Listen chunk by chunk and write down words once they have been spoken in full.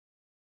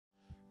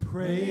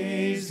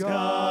Praise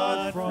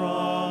God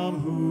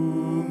from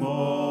whom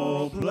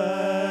all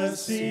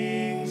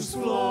blessings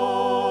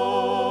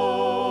flow.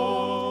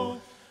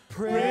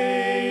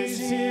 Praise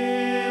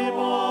Him,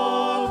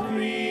 all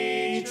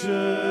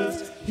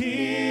creatures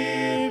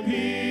here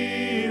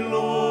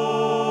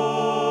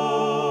below.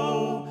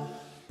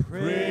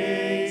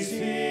 Praise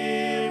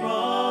Him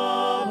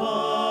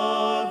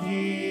above,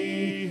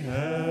 ye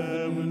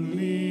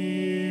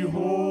heavenly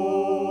hosts.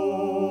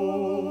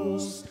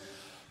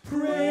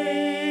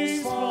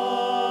 Praise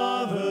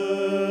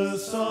Father,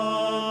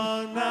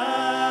 Son,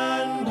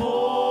 and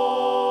Holy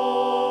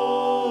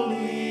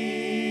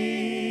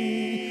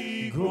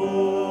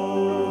Ghost.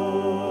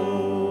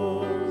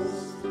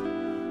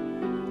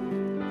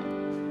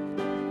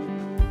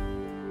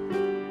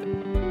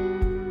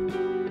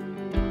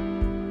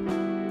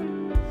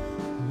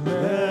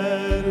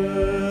 Let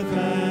earth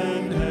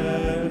and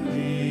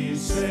heavenly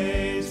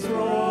saints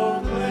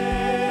proclaim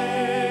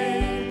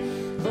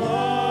the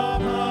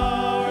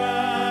power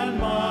and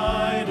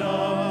might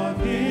of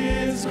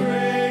His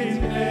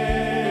great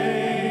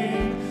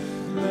name.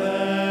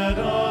 Let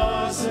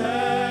us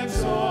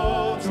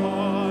exalt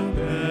on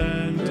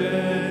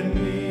bended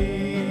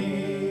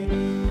knee.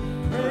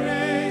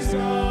 Praise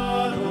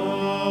God,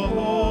 the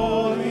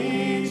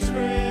Holy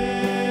Trinity.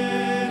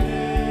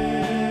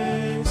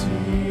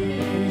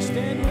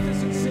 Stand with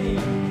us and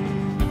sing.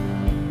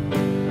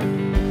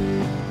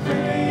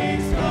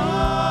 Praise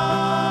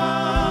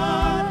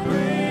God,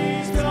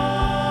 praise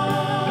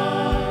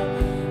God,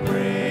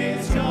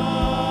 praise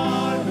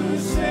God who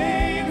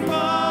saved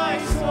my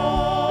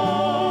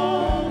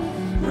soul.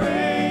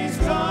 Praise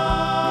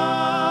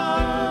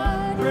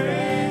God,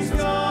 praise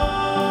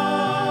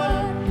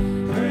God,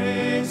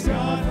 praise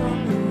God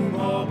from whom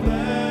all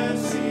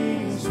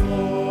blessings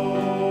flow.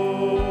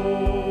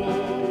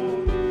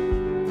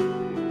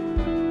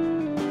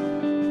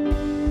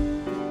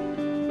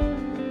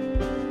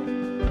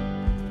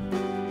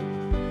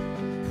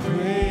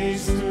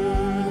 Praise to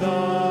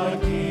the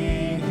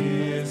King,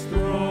 His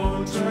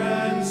throne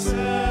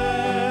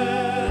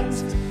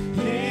transcends,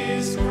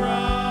 His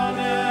crown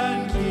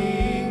and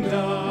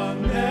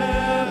kingdom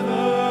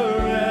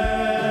never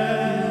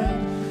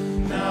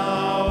end.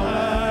 Now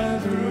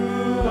and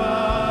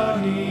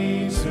throughout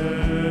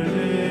eternity,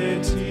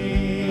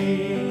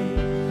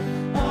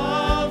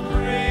 all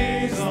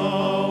praise the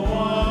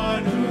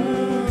one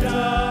who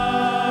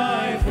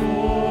died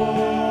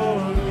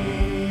for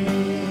me.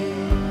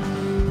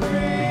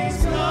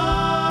 Praise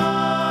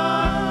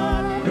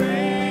God,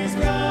 praise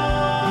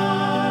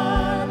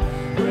God,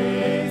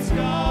 praise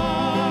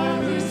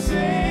God who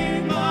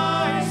saved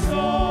my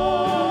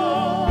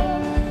soul.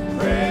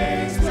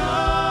 Praise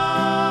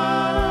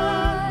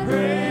God,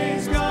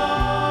 praise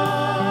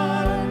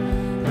God,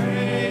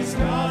 praise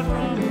God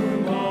from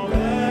whom all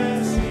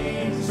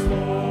blessings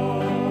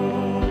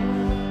flow.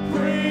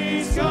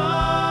 Praise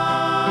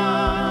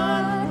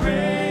God,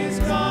 praise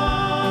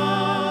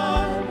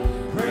God,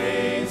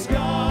 praise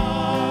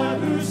God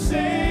who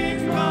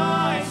saved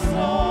my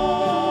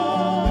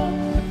soul.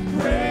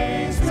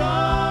 Praise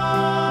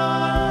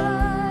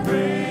God,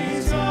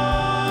 praise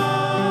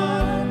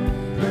God,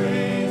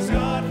 praise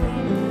God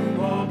from whom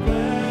all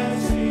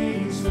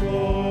blessings flow.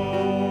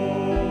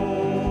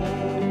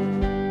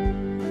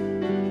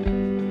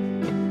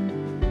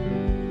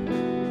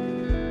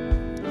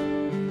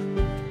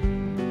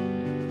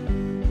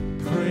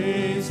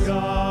 Praise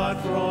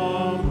God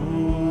from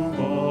whom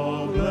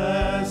all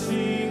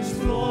blessings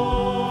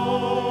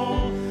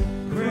flow.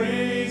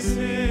 Praise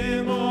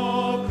Him,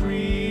 all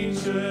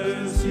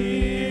creatures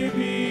here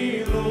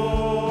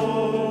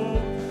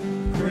below.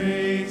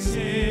 Praise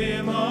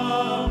Him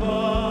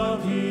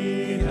above,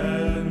 ye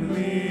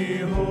heavenly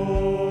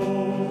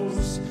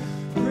hosts.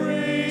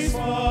 Praise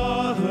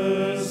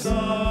Father,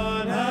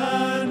 Son,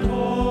 and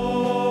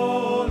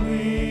Holy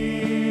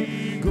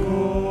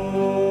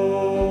Ghost.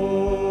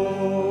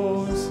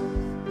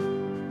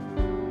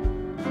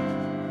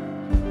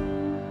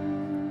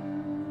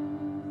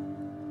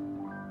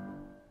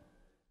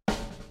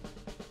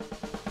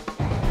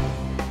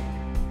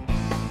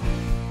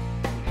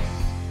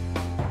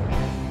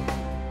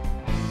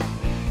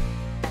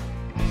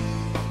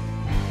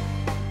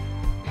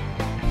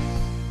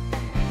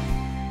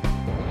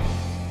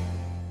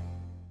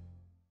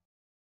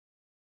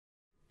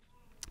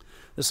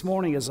 This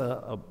morning is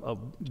a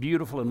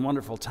beautiful and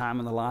wonderful time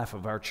in the life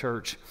of our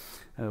church.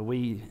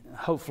 We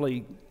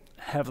hopefully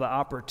have the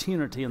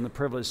opportunity and the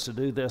privilege to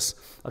do this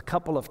a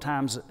couple of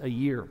times a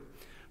year,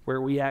 where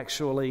we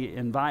actually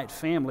invite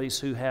families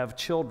who have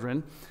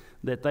children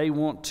that they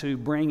want to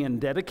bring in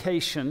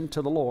dedication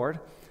to the Lord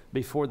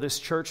before this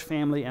church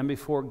family and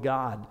before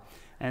God.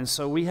 And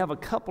so we have a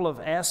couple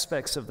of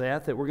aspects of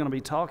that we're going to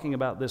be talking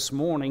about this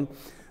morning.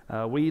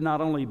 We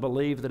not only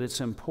believe that it's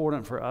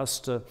important for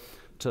us to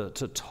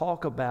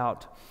talk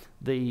about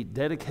the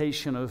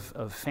dedication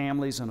of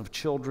families and of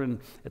children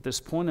at this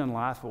point in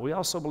life, but we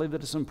also believe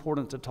that it's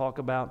important to talk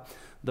about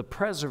the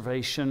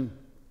preservation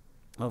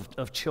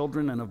of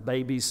children and of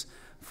babies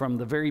from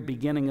the very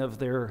beginning of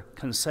their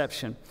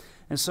conception.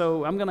 And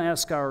so I'm going to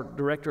ask our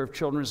Director of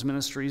Children's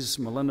Ministries,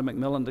 Melinda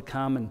McMillan, to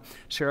come and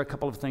share a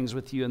couple of things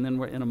with you, and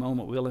then in a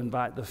moment we'll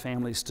invite the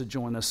families to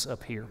join us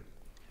up here.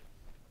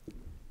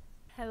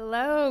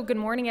 Hello, good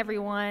morning,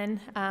 everyone.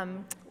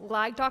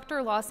 Like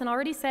Dr. Lawson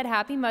already said,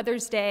 happy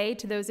Mother's Day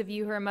to those of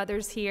you who are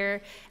mothers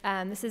here.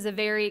 This is a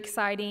very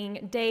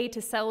exciting day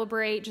to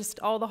celebrate just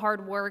all the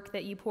hard work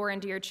that you pour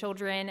into your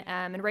children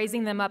and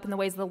raising them up in the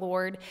ways of the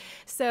Lord.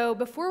 So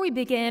before we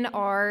begin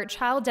our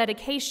child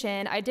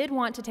dedication, I did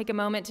want to take a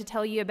moment to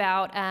tell you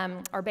about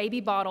our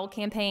baby bottle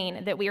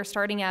campaign that we are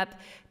starting up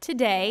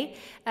today.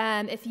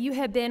 If you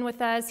have been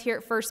with us here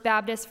at First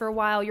Baptist for a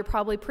while, you're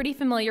probably pretty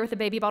familiar with the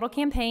baby bottle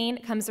campaign.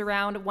 It comes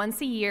around once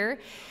a year,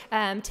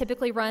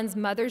 typically runs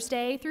Mother's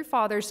Day through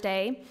Father's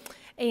Day.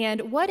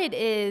 And what it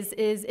is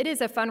it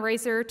is a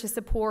fundraiser to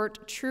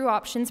support True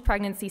Options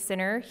Pregnancy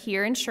Center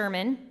here in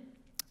Sherman,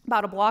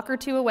 about a block or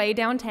two away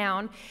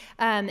downtown.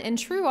 And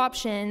True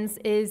Options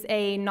is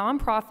a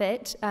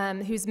nonprofit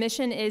whose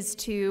mission is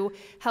to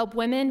help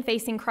women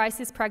facing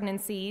crisis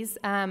pregnancies,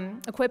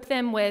 equip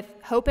them with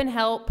hope and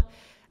help,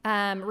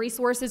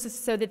 resources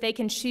so that they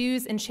can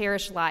choose and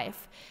cherish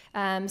life.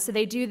 So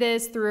they do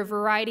this through a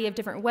variety of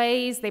different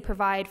ways. They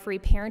provide free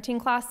parenting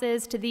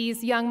classes to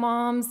these young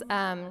moms.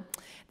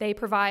 They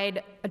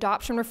provide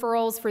adoption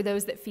referrals for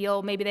those that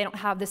feel maybe they don't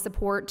have the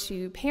support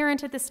to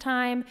parent at this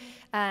time.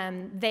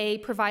 They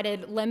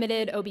provided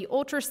limited OB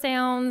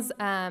ultrasounds.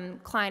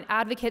 Client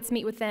advocates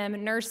meet with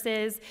them,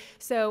 nurses.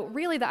 So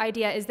really the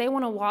idea is they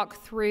want to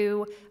walk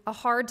through a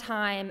hard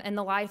time in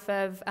the life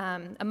of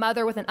a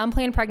mother with an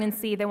unplanned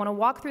pregnancy. They want to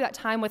walk through that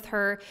time with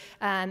her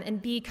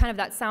and be kind of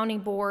that sounding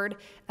board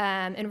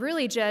and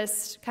really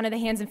just kind of the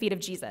hands and feet of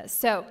Jesus.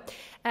 So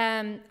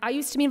I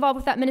used to be involved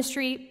with that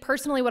ministry.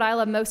 Personally, what I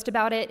love most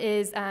about it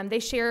is they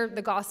share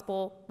the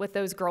gospel with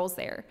those girls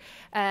there.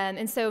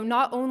 And so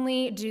not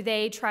only do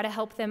they try to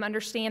help them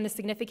understand the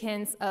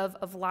significance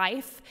of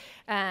life,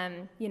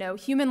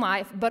 human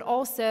life, but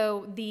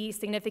also the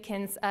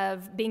significance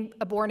of being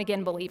a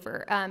born-again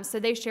believer. So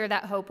they share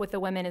that hope with the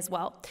women as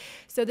well.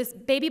 So this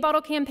baby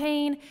bottle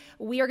campaign,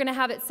 we are going to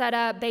have it set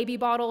up, baby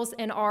bottles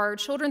in our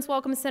Children's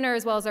Welcome Center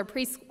as well as our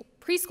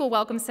preschool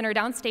welcome center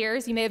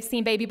downstairs. You may have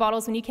seen baby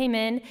bottles when you came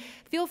in.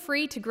 Feel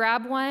free to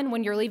grab one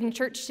when you're leaving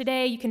church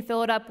today. You can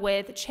fill it up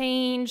with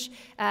change,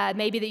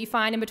 maybe that you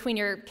find in between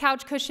your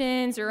couch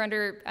cushions or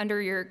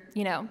under your,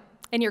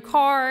 in your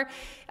car,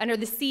 under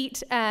the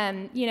seat,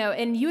 and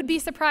you would be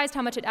surprised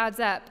how much it adds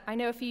up. I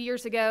know a few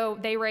years ago,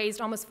 they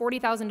raised almost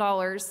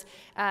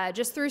 $40,000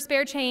 just through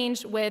spare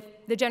change with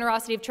the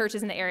generosity of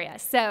churches in the area.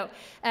 So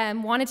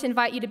wanted to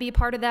invite you to be a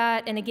part of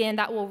that. And again,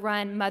 that will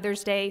run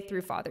Mother's Day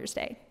through Father's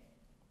Day.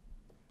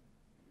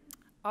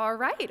 All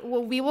right,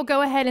 well, we will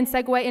go ahead and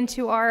segue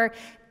into our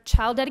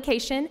child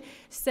dedication.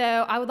 So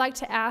I would like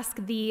to ask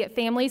the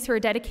families who are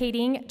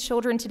dedicating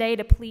children today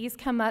to please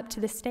come up to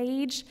the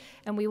stage,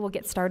 and we will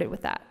get started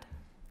with that.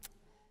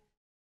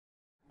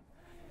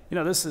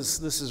 This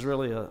is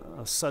really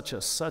such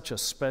a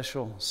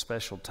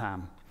special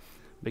time,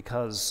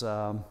 because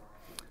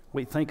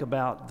we think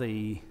about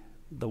the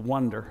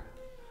wonder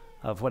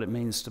of what it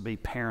means to be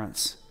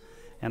parents.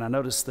 And I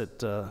noticed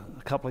that a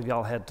couple of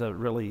y'all had to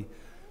really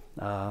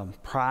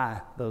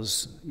pry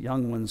those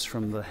young ones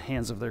from the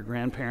hands of their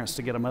grandparents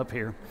to get them up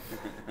here.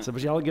 So,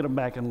 but y'all get them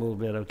back in a little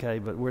bit, okay?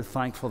 But we're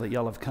thankful that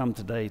y'all have come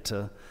today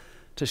to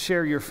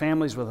share your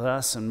families with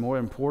us, and more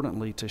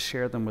importantly, to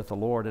share them with the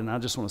Lord. And I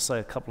just want to say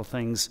a couple of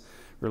things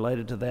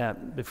related to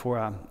that before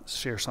I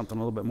share something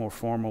a little bit more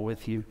formal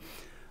with you.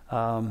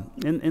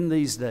 In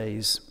these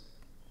days,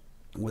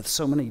 with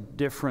so many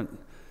different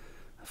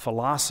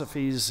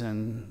philosophies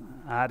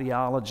and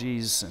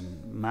ideologies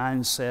and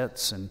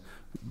mindsets and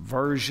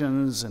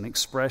versions and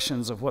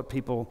expressions of what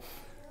people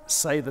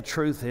say the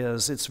truth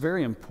is, it's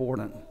very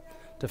important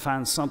to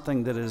find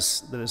something that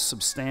is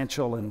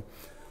substantial and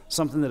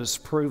something that is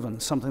proven,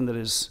 something that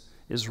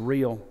is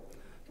real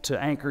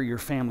to anchor your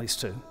families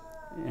to.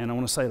 And I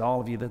want to say to all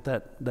of you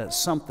that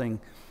something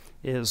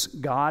is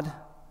God,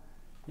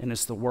 and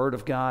it's the Word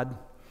of God,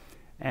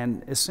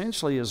 and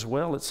essentially as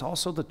well, it's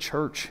also the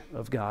church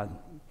of God,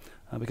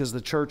 because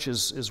the church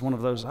is one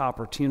of those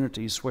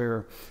opportunities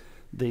where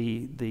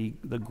the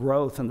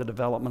growth and the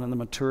development and the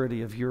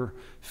maturity of your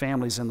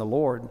families in the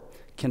Lord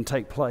can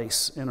take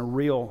place in a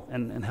real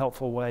and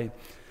helpful way.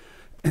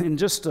 In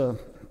just a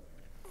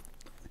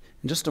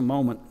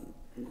moment,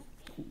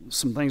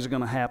 some things are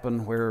going to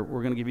happen where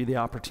we're going to give you the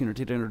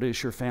opportunity to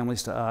introduce your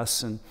families to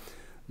us, and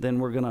then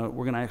we're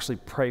going to actually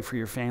pray for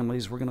your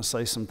families. We're going to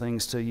say some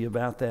things to you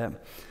about that.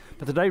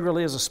 But today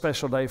really is a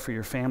special day for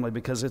your family,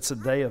 because it's a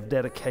day of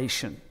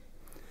dedication.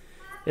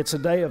 It's a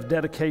day of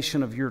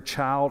dedication of your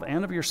child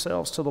and of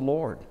yourselves to the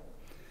Lord.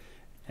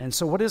 And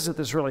so what is it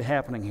that's really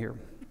happening here?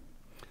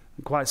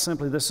 Quite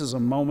simply, this is a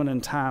moment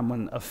in time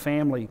when a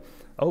family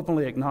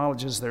openly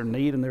acknowledges their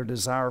need and their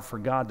desire for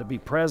God to be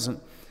present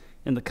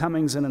in the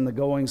comings and in the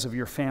goings of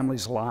your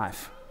family's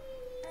life.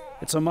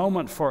 It's a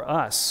moment for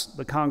us,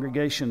 the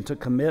congregation, to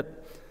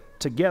commit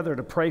together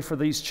to pray for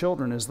these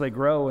children as they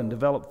grow and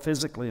develop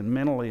physically and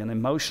mentally and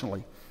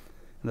emotionally,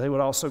 and they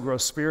would also grow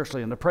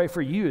spiritually, and to pray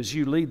for you as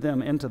you lead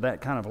them into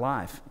that kind of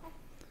life.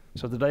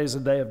 So today is a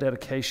day of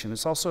dedication.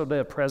 It's also a day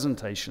of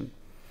presentation,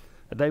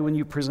 a day when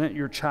you present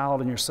your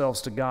child and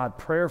yourselves to God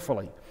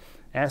prayerfully,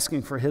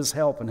 asking for His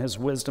help and His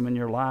wisdom in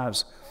your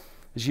lives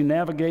as you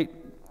navigate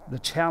the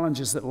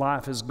challenges that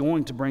life is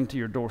going to bring to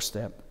your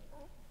doorstep.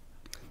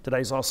 Today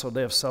is also a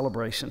day of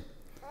celebration.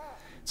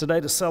 It's a day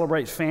to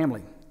celebrate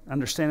family,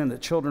 understanding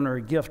that children are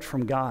a gift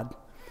from God.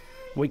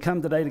 We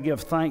come today to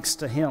give thanks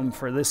to Him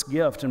for this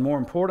gift, and more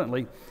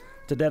importantly,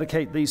 to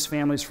dedicate these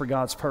families for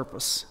God's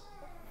purpose.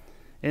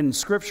 In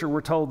Scripture,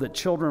 we're told that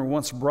children were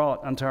once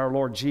brought unto our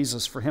Lord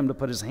Jesus for Him to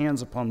put His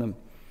hands upon them.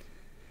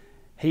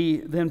 He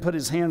then put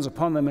His hands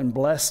upon them and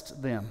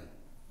blessed them.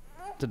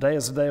 Today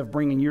is a day of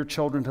bringing your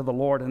children to the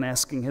Lord and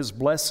asking His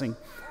blessing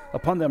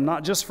upon them,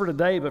 not just for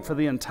today, but for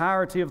the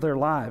entirety of their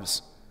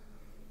lives.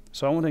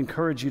 So I want to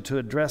encourage you to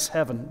address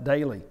heaven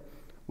daily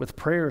with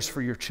prayers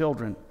for your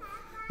children,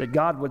 that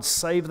God would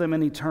save them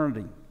in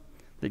eternity,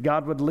 that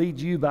God would lead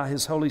you by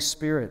His Holy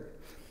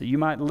Spirit, that you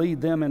might lead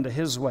them into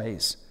His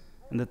ways,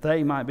 and that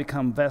they might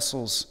become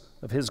vessels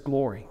of His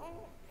glory.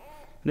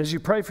 And as you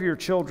pray for your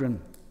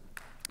children,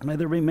 may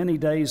there be many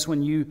days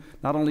when you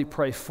not only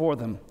pray for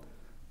them,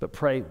 but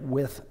pray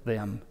with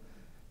them,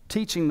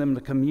 teaching them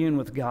to commune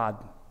with God,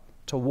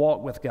 to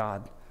walk with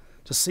God,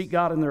 to seek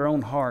God in their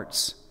own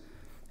hearts.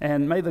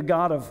 And may the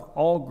God of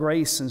all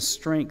grace and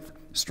strength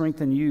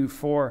strengthen you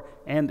for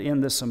and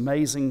in this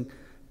amazing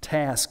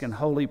task and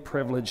holy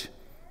privilege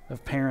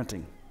of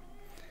parenting.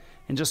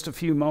 In just a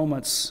few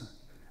moments,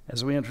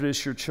 as we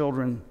introduce your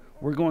children,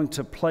 we're going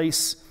to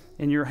place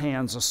in your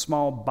hands a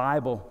small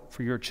Bible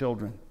for your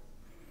children.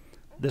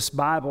 This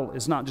Bible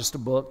is not just a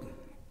book,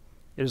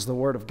 it is the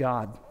Word of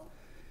God.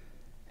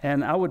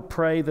 And I would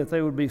pray that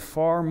they would be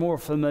far more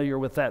familiar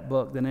with that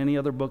book than any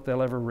other book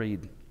they'll ever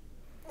read.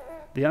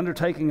 The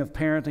undertaking of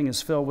parenting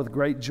is filled with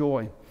great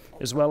joy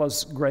as well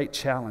as great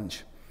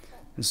challenge.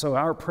 And so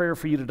our prayer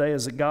for you today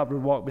is that God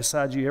would walk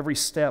beside you every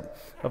step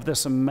of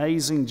this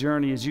amazing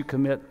journey as you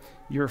commit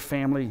your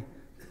family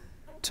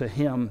to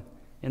Him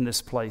in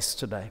this place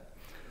today.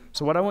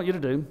 So what I want you to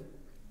do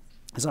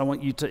is I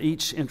want you to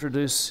each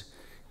introduce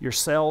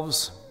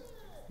yourselves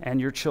and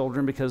your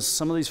children, because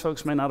some of these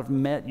folks may not have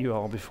met you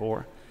all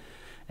before.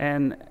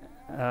 And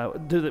we're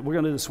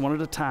going to do this one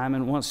at a time,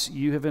 and once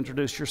you have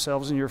introduced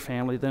yourselves and your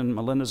family, then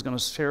Melinda's going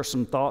to share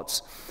some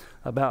thoughts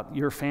about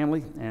your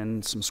family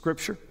and some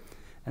scripture,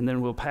 and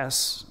then we'll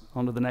pass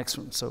on to the next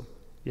one. So,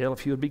 Yale,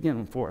 if you would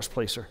begin for us,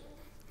 please, sir.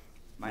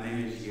 My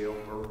name is Yale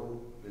Purple.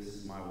 This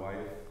is my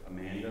wife,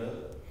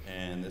 Amanda,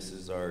 and this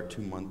is our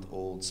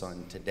 2-month-old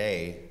son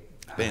today,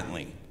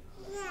 Bentley.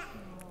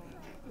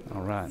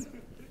 All right.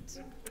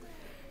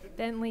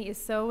 Bentley is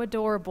so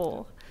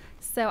adorable.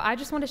 So I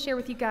just want to share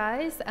with you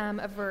guys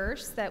a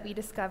verse that we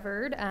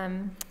discovered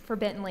for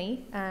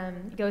Bentley.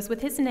 It goes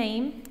with his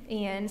name,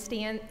 and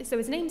so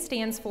his name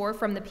stands for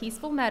From the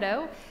Peaceful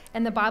Meadow,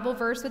 and the Bible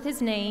verse with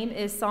his name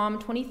is Psalm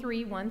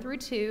 23,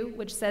 1-2,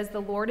 which says,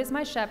 "The Lord is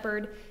my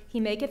shepherd, He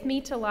maketh me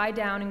to lie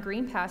down in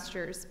green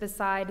pastures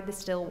beside the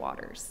still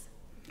waters."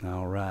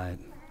 All right.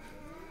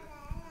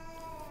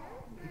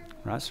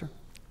 Right, sir?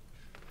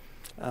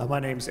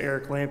 My name's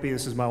Eric Lampy.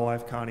 This is my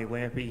wife, Connie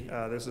Lampy.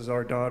 This is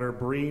our daughter,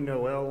 Bree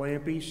Noelle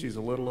Lampy. She's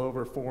a little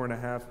over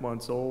 4.5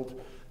 months old.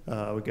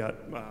 We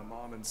got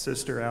mom and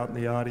sister out in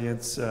the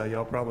audience.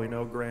 Y'all probably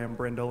know Graham,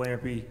 Brenda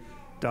Lampy,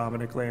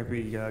 Dominic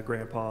Lampy,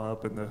 Grandpa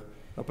up in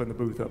the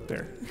booth up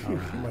there. All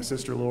right. My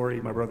sister Lori,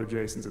 my brother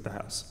Jason's at the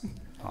house.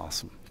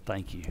 Awesome.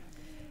 Thank you.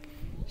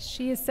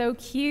 She is so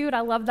cute. I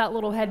love that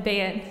little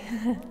headband.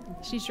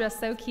 She's dressed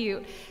so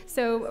cute.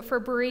 So for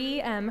Bree,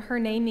 her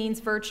name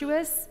means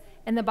virtuous.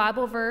 And the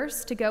Bible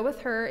verse to go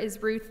with her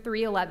is Ruth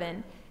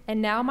 3:11.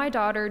 "And now, my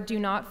daughter, do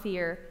not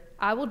fear.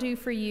 I will do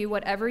for you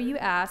whatever you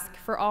ask,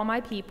 for all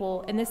my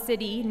people in the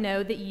city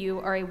know that you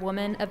are a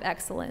woman of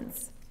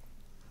excellence."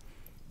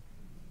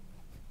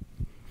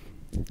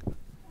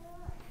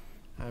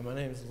 Hi, my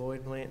name is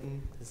Lloyd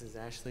Blanton. This is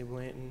Ashley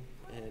Blanton.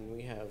 And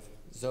we have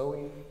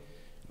Zoe,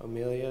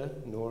 Amelia,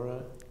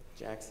 Nora,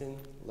 Jackson,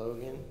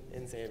 Logan,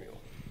 and Samuel.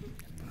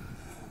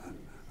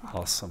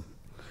 Awesome.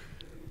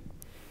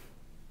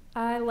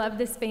 I love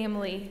this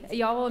family.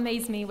 Y'all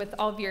amaze me with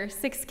all of your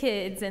 6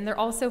 kids, and they're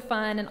all so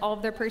fun and all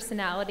of their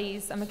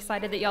personalities. I'm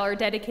excited that y'all are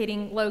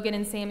dedicating Logan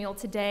and Samuel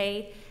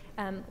today.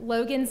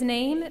 Logan's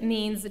name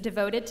means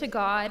devoted to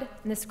God,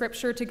 and the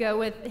scripture to go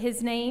with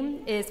his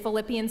name is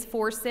Philippians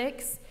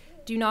 4:6.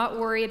 "Do not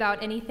worry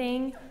about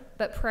anything,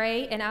 but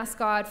pray and ask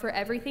God for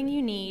everything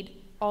you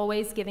need,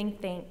 always giving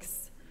thanks."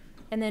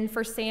 And then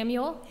for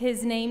Samuel,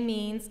 his name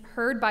means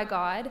heard by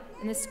God,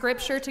 and the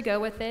scripture to go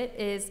with it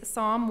is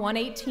Psalm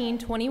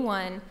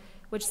 118:21,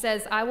 which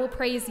says, "I will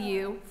praise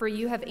you, for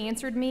you have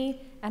answered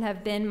me and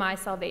have been my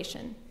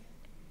salvation."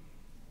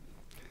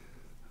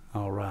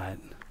 All right.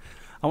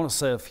 I want to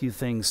say a few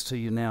things to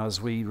you now as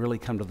we really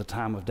come to the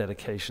time of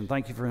dedication.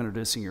 Thank you for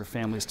introducing your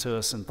families to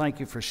us, and thank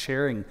you for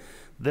sharing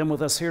them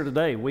with us here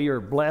today. We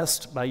are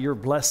blessed by your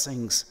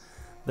blessings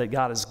that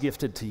God has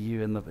gifted to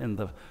you in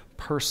the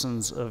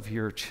persons of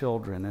your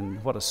children,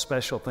 and what a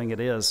special thing it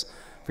is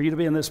for you to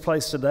be in this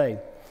place today.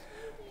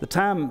 The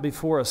time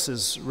before us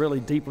is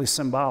really deeply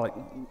symbolic,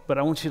 but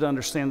I want you to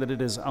understand that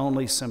it is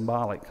only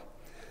symbolic.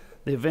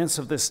 The events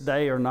of this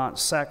day are not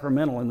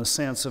sacramental in the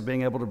sense of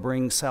being able to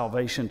bring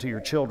salvation to your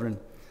children.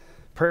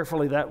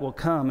 Prayerfully, that will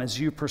come as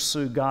you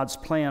pursue God's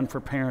plan for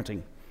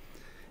parenting.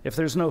 If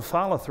there's no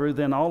follow-through,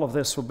 then all of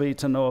this will be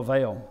to no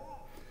avail.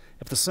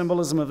 If the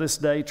symbolism of this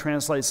day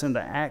translates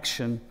into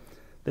action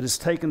that is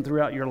taken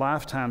throughout your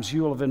lifetimes,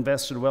 you will have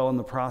invested well in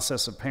the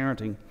process of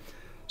parenting.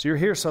 So you're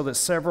here so that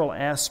several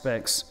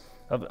aspects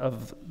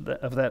of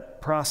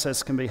that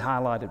process can be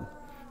highlighted.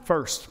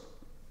 First,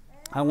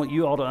 I want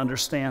you all to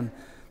understand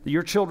that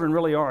your children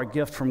really are a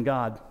gift from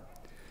God.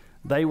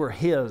 They were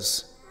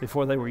His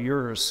before they were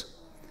yours.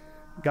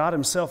 God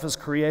Himself has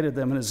created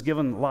them and has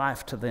given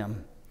life to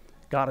them.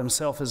 God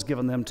Himself has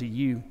given them to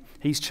you.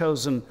 He's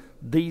chosen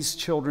these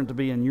children to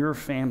be in your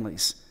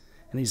families,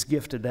 and He's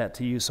gifted that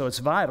to you. So it's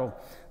vital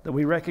that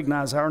we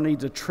recognize our need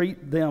to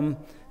treat them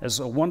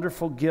as a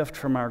wonderful gift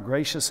from our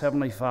gracious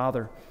Heavenly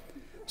Father.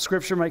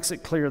 Scripture makes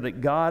it clear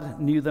that God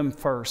knew them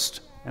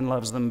first and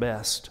loves them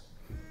best.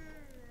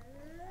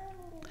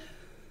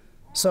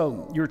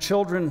 So your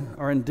children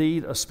are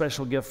indeed a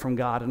special gift from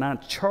God, and I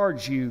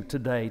charge you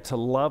today to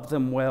love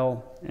them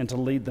well and to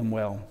lead them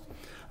well.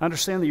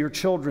 Understand that your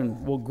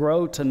children will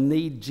grow to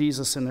need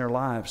Jesus in their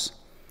lives.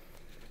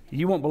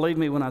 You won't believe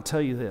me when I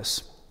tell you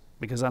this,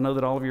 because I know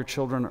that all of your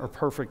children are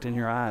perfect in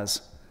your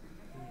eyes.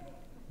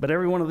 But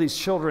every one of these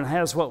children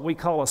has what we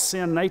call a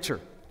sin nature.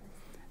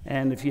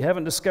 And if you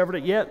haven't discovered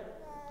it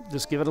yet,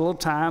 just give it a little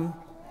time.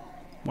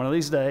 One of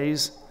these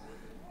days,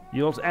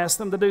 you'll ask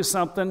them to do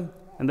something,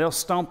 and they'll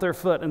stomp their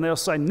foot, and they'll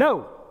say,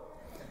 no.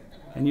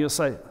 And you'll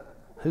say,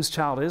 whose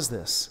child is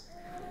this?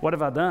 What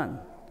have I done?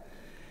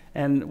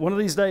 And one of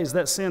these days,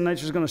 that sin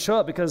nature is going to show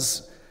up,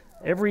 because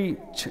every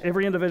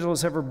individual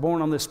that's ever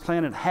born on this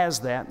planet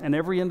has that, and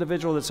every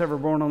individual that's ever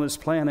born on this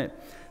planet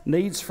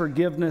needs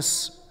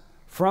forgiveness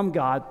from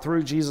God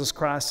through Jesus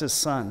Christ, His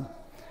Son.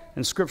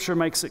 And Scripture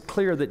makes it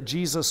clear that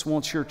Jesus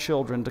wants your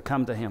children to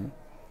come to Him.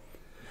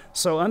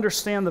 So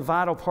understand the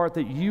vital part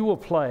that you will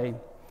play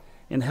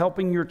in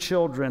helping your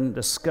children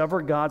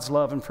discover God's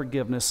love and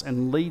forgiveness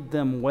and lead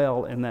them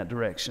well in that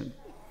direction.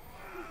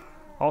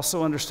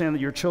 Also understand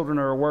that your children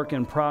are a work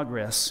in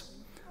progress.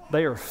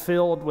 They are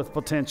filled with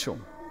potential.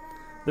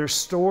 Their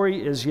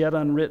story is yet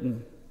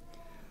unwritten.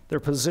 Their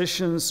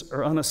positions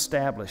are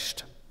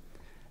unestablished.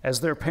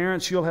 As their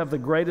parents, you'll have the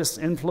greatest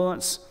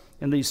influence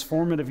in these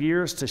formative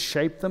years to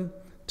shape them,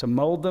 to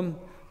mold them,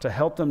 to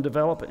help them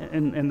develop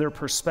in their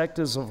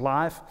perspectives of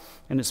life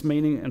and its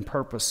meaning and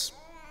purpose.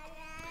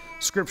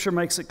 Scripture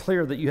makes it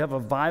clear that you have a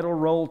vital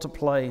role to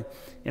play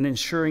in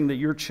ensuring that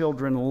your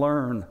children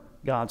learn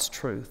God's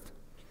truth.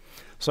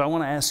 So I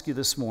want to ask you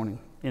this morning,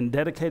 in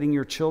dedicating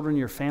your children,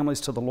 your families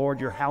to the Lord,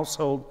 your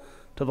household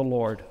to the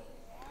Lord,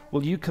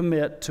 will you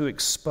commit to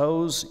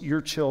expose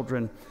your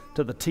children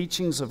to the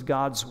teachings of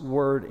God's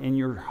Word in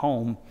your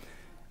home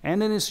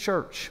and in His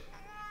church?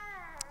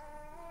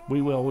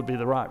 We will would be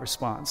the right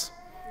response.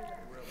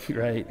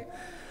 Great.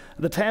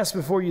 The task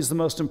before you is the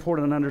most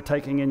important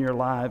undertaking in your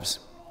lives.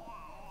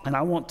 And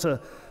I want to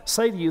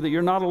say to you that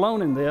you're not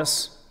alone in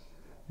this.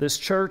 This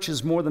church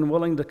is more than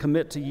willing to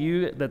commit to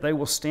you that they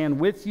will stand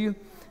with you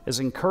as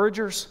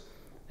encouragers,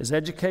 as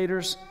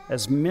educators,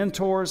 as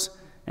mentors,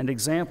 and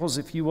examples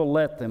if you will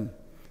let them.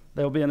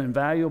 They'll be an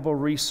invaluable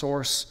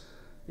resource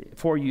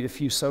for you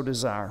if you so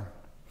desire.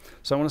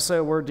 So I want to say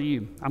a word to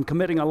you. I'm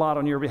committing a lot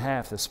on your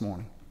behalf this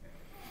morning.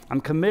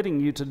 I'm committing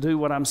you to do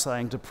what I'm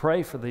saying, to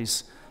pray for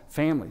these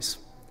families,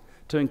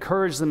 to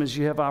encourage them as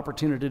you have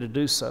opportunity to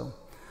do so,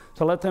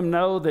 to let them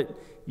know that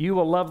you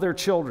will love their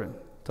children,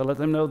 to let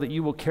them know that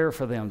you will care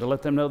for them, to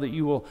let them know that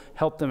you will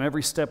help them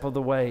every step of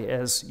the way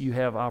as you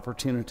have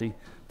opportunity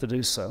to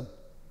do so.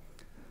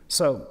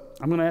 So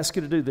I'm going to ask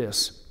you to do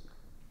this.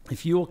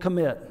 If you will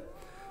commit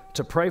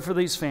to pray for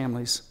these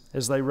families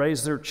as they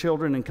raise their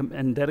children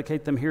and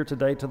dedicate them here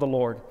today to the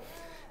Lord,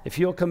 if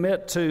you'll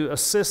commit to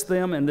assist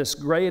them in this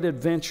great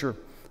adventure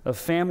of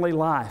family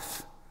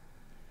life,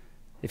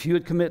 if you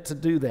would commit to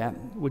do that,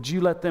 would you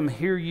let them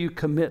hear you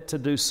commit to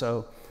do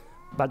so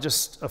by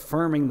just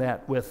affirming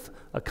that with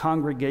a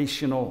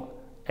congregational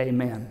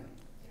amen?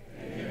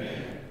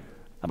 Amen.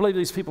 I believe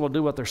these people will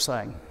do what they're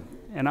saying.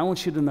 And I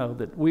want you to know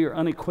that we are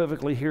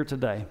unequivocally here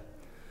today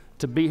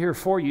to be here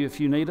for you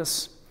if you need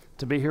us,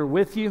 to be here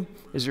with you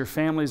as your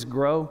families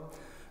grow,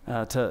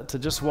 to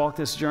just walk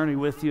this journey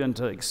with you and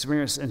to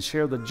experience and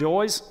share the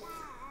joys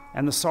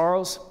and the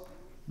sorrows,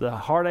 the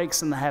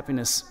heartaches and the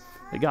happiness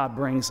that God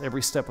brings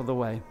every step of the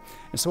way.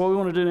 And so what we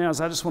want to do now is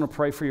I just want to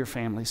pray for your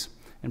families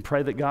and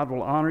pray that God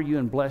will honor you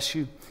and bless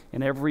you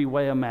in every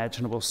way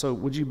imaginable. So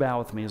would you bow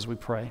with me as we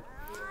pray?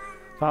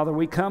 Father,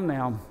 we come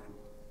now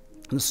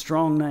in the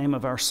strong name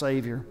of our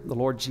Savior, the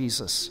Lord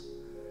Jesus.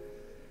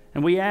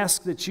 And we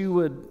ask that you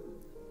would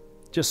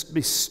just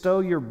bestow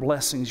your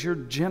blessings, your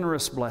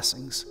generous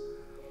blessings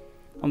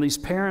on these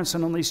parents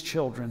and on these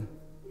children.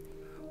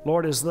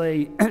 Lord, as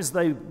they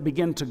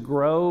begin to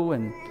grow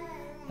and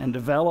and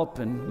develop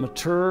and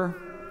mature.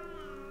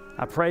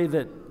 I pray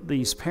that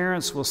these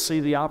parents will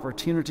see the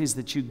opportunities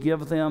that you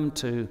give them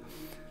to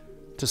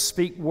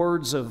speak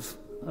words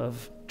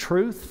of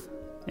truth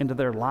into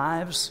their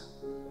lives,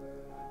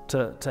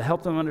 to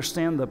help them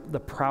understand the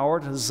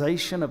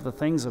prioritization of the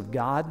things of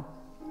God,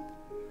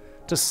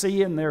 to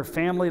see in their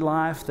family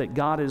life that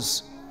God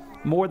is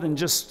more than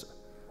just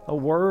a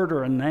word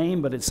or a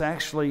name, but it's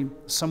actually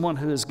someone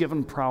who has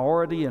given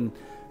priority and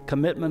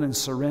commitment and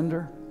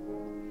surrender.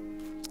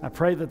 I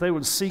pray that they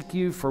would seek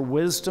you for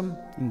wisdom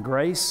and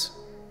grace.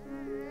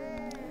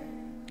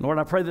 Lord,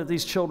 I pray that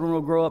these children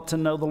will grow up to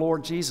know the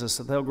Lord Jesus,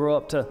 that they'll grow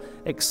up to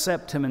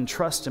accept Him and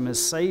trust Him as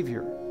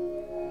Savior,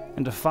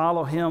 and to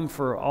follow Him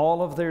for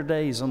all of their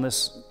days on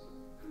this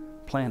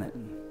planet.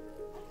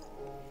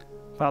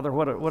 Father,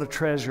 what a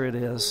treasure it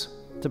is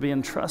to be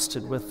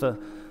entrusted with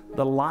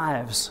the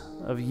lives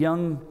of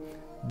young,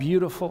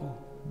 beautiful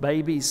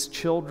babies,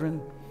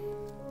 children,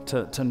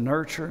 to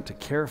nurture, to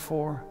care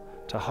for,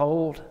 to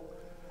hold.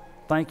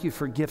 Thank you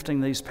for gifting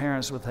these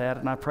parents with that,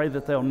 and I pray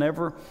that they'll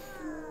never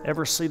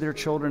ever see their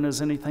children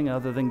as anything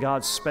other than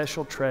God's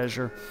special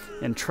treasure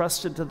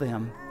entrusted to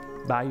them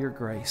by your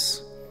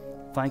grace.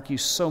 Thank you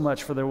so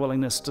much for their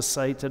willingness to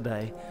say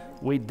today,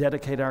 we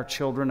dedicate our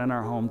children and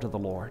our home to the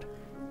Lord.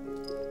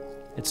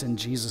 It's in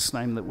Jesus'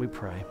 name that we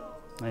pray.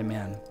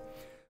 Amen.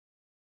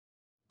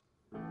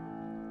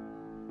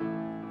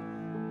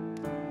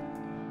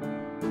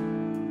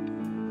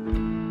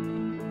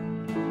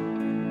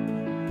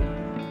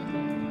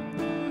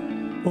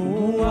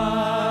 Oh,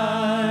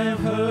 I've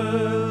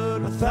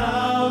heard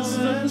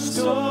 1,000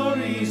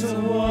 stories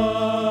of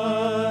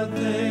what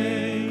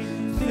they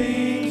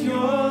think you're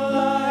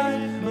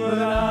like, but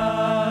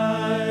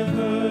I've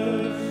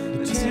heard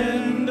the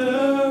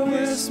tender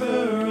whisper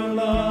of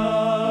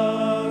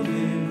love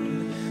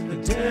in the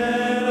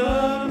dead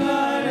of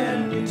night,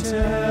 and you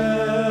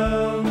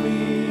tell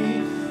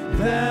me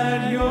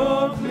that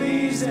you're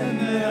pleased and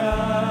that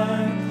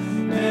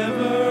I'm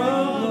never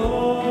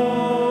alone.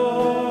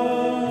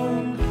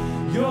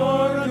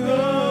 You're a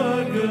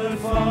good, good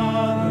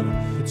Father.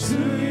 It's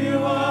who you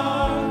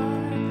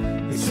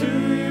are. It's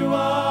who you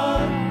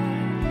are.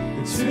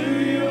 It's who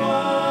you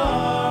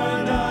are,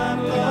 and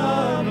I'm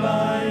loved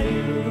by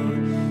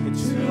you.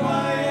 It's who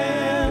I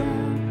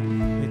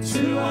am. It's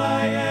who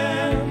I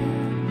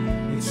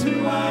am. It's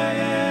who I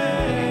am.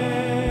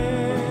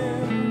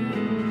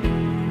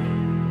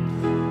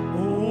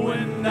 Oh,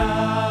 and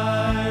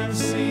I've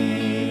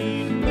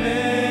seen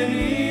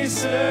many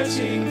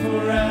searching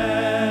for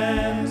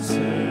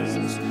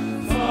answers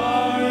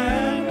far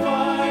and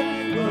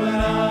wide, but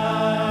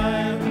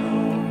I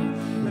know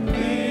that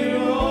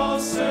we're all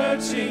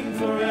searching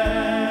for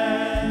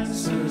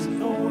answers.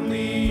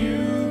 Only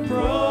you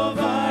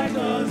provide,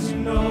 'cause you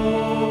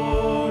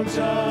know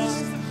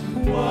just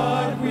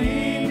what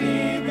we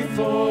need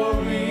before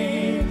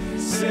we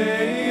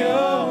say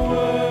a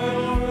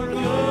word.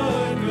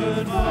 You're a good,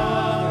 good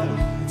Father.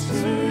 It's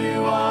who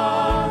you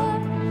are.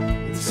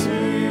 It's who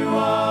you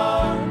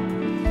are.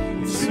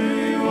 It's who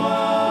you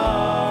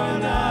are,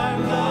 and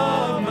I'm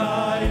loved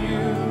by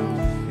you.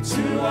 It's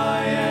who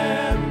I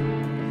am.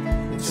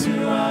 It's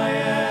who I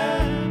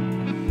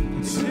am.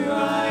 It's who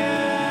I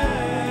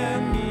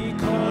am,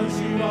 because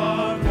you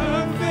are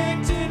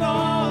perfect in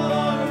all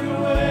of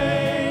your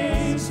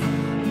ways.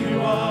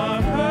 You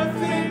are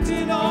perfect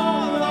in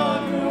all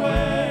of your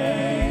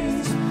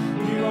ways.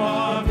 You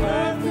are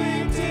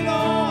perfect in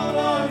all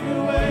of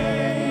your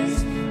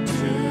ways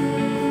to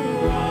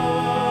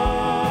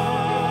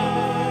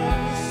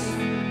us.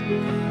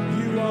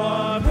 You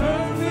are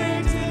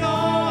perfect in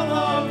all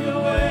of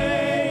your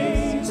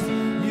ways.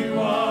 You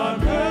are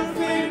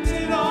perfect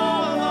in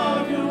all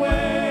of your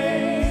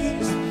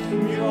ways.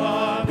 You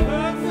are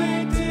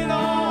perfect in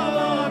all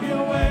of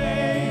your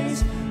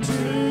ways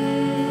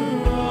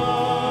to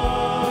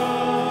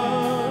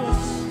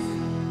us.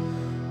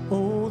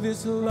 Oh,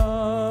 this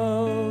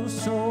love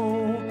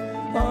so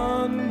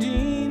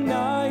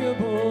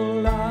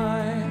undeniable,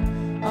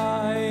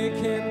 I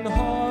can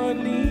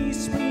hardly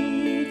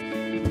speak.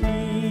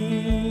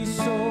 Peace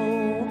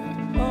so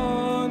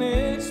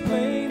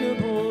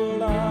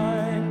unexplainable,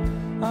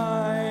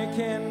 I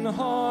can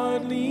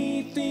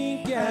hardly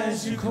think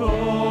as you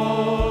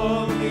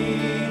call me.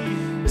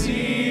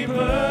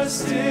 Deeper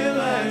still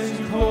as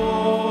you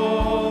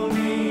call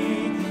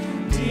me.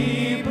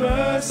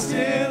 Deeper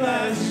still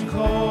as you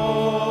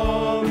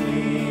call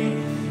me.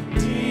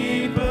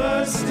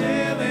 Deeper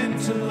still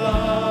into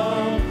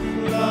love,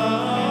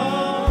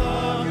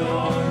 love.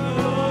 You're a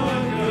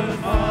good, good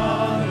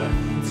Father.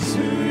 It's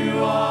who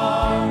you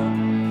are.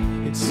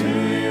 It's who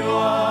you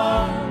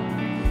are.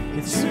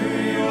 It's who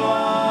you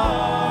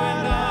are,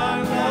 and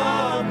I'm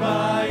loved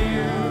by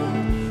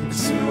you.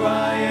 It's who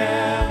I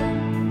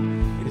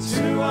am. It's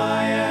who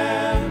I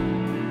am.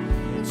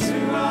 It's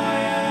who I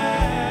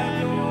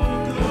am.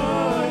 You're a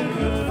good,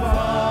 good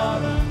Father.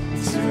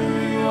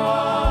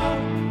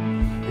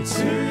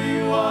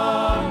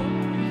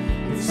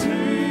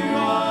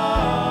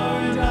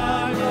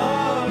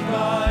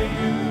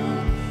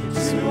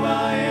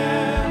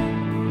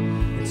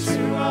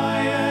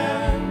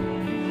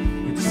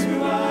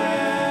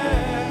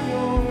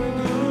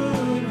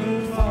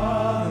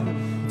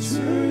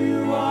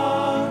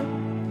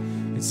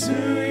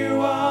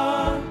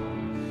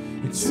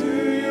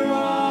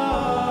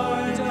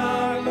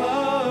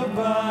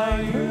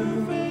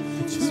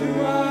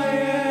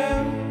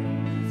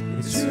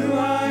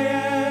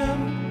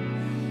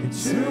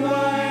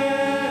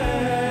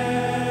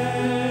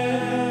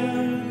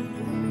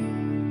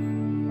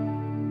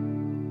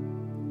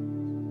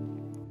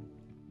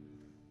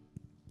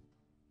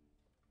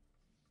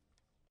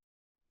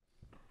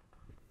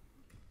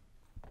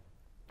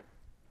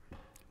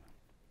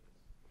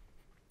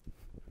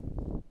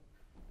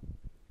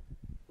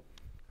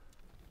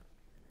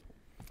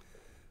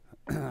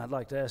 I'd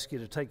like to ask you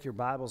to take your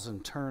Bibles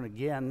and turn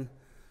again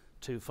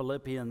to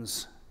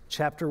Philippians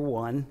chapter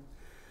 1.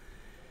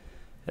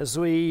 As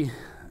we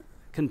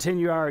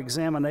continue our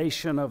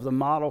examination of the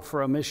model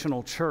for a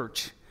missional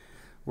church,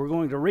 we're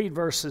going to read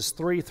verses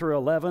 3 through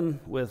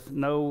 11 with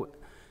no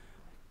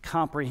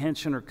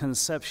comprehension or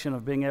conception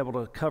of being able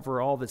to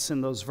cover all that's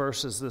in those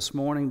verses this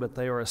morning, but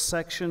they are a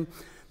section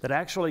that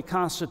actually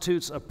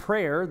constitutes a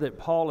prayer that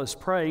Paul is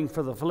praying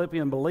for the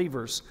Philippian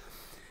believers.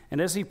 And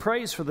as he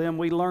prays for them,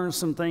 we learn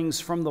some things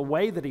from the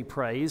way that he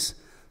prays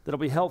that'll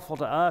be helpful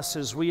to us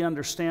as we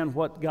understand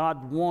what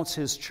God wants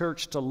his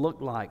church to look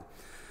like.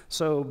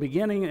 So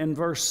beginning in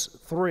verse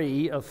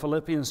 3 of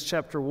Philippians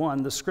chapter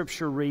 1, the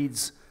scripture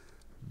reads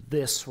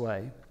this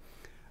way: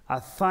 I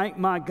thank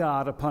my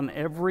God upon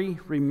every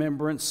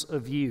remembrance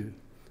of you,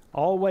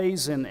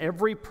 always in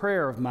every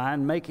prayer of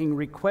mine, making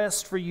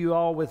request for you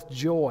all with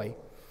joy,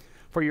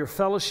 for your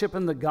fellowship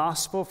in the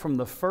gospel from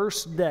the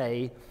first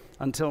day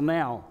until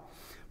now,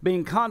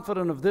 being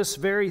confident of this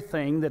very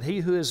thing, that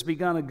he who has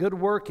begun a good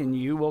work in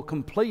you will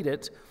complete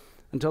it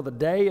until the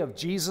day of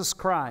Jesus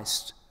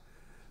Christ.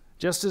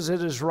 Just as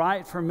it is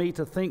right for me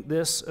to think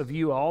this of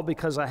you all,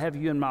 because I have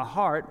you in my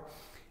heart,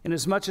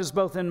 inasmuch as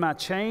both in my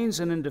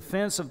chains and in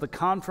defense of the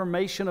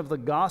confirmation of the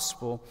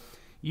gospel,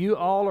 you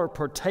all are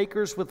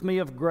partakers with me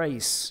of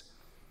grace.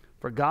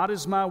 For God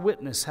is my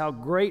witness, how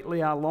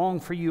greatly I long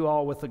for you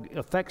all with the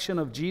affection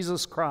of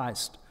Jesus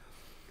Christ.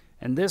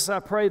 And this I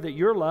pray, that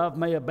your love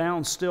may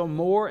abound still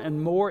more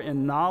and more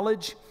in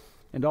knowledge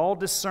and all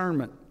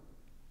discernment,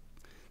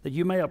 that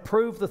you may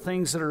approve the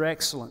things that are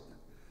excellent,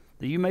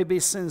 that you may be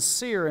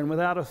sincere and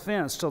without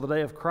offense till the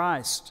day of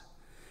Christ,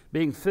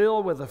 being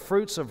filled with the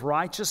fruits of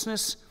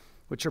righteousness,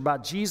 which are by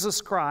Jesus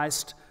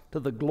Christ, to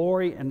the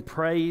glory and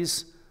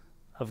praise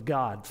of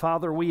God.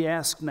 Father, we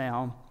ask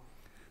now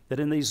that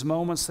in these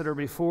moments that are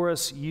before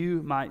us,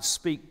 you might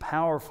speak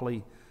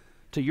powerfully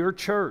to your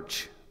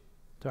church,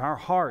 to our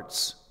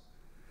hearts,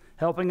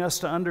 helping us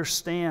to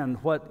understand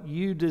what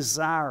you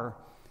desire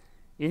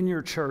in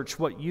your church,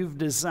 what you've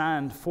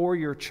designed for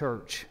your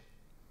church,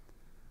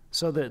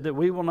 so that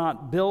we will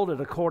not build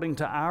it according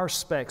to our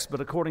specs, but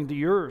according to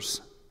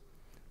yours,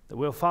 that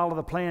we'll follow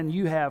the plan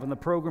you have and the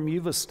program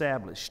you've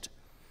established,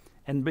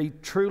 and be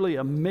truly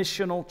a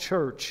missional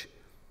church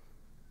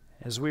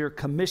as we are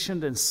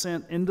commissioned and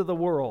sent into the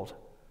world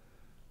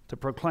to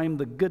proclaim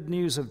the good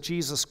news of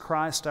Jesus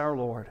Christ our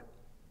Lord.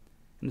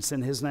 And it's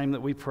in his name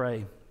that we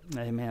pray.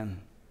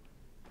 Amen.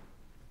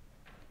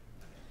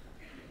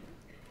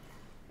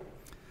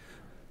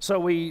 So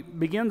we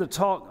begin to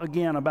talk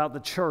again about the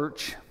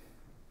church.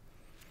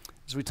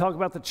 As we talk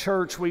about the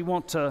church, we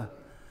want to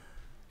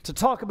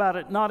talk about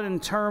it not in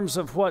terms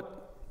of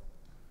what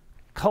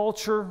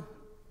culture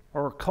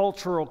or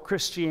cultural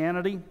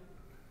Christianity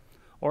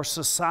or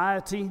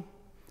society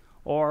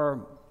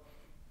or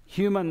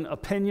human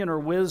opinion or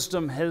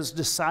wisdom has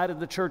decided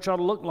the church ought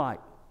to look like.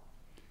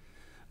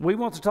 We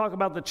want to talk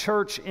about the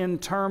church in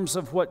terms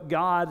of what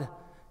God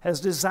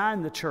has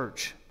designed the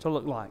church to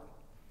look like.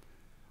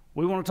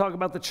 We want to talk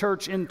about the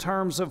church in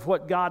terms of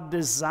what God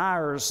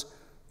desires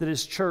that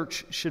his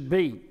church should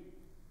be.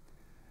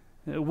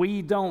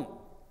 We don't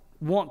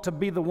want to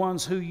be the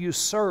ones who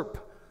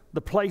usurp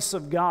the place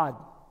of God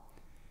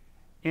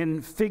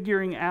in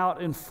figuring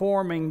out and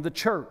forming the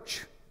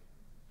church.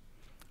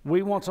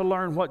 We want to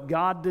learn what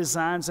God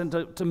designs and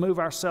to move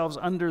ourselves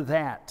under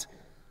that,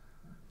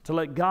 to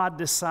let God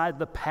decide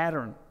the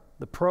pattern,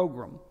 the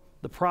program,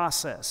 the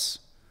process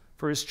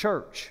for his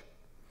church.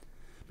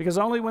 Because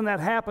only when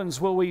that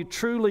happens will we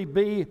truly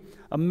be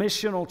a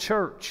missional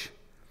church.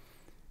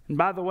 And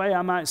by the way,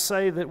 I might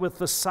say that with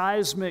the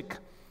seismic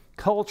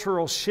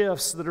cultural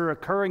shifts that are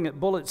occurring at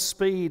bullet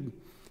speed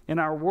in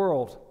our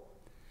world,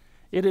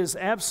 it is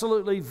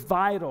absolutely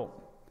vital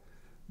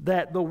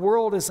that the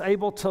world is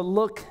able to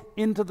look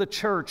into the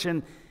church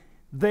and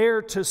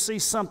there to see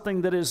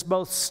something that is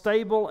both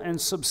stable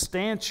and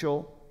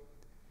substantial,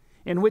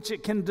 in which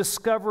it can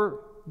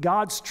discover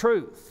God's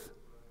truth.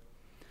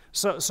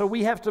 So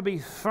we have to be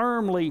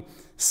firmly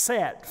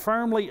set,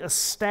 firmly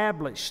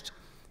established,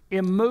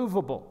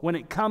 immovable when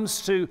it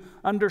comes to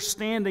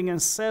understanding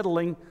and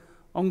settling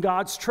on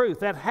God's truth.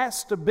 That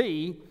has to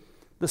be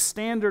the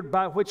standard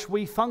by which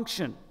we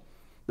function,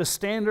 the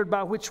standard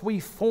by which we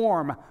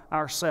form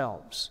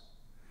ourselves.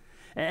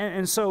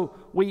 And so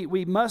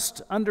we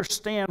must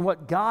understand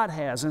what God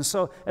has. And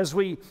so as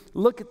we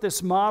look at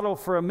this model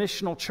for a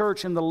missional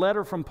church in the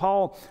letter from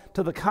Paul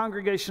to the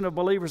congregation of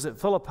believers at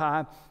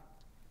Philippi,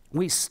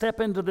 we step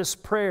into this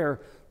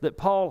prayer that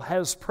Paul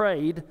has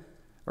prayed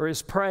or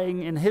is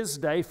praying in his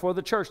day for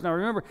the church. Now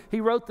remember, he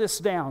wrote this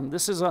down.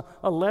 This is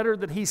a letter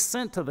that he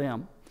sent to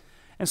them.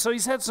 And so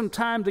he's had some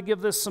time to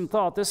give this some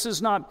thought. This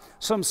is not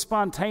some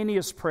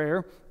spontaneous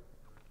prayer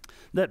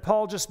that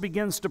Paul just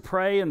begins to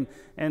pray and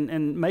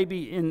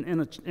maybe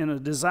in a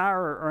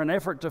desire or an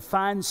effort to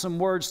find some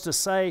words to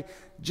say,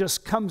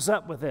 just comes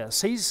up with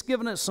this. He's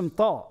given it some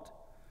thought.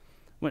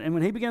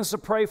 When he begins to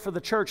pray for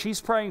the church, he's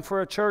praying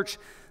for a church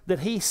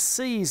that he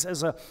sees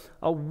as a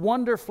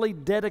wonderfully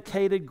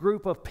dedicated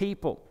group of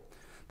people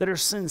that are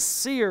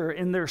sincere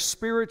in their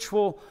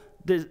spiritual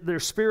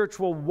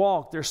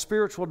walk, their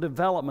spiritual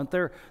development.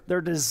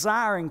 They're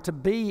desiring to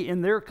be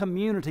in their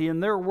community,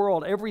 in their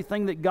world,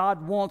 everything that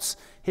God wants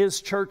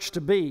His church to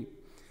be.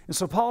 And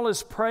so Paul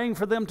is praying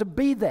for them to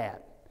be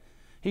that.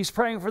 He's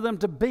praying for them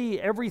to be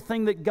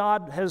everything that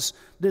God has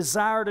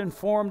desired and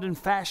formed and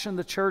fashioned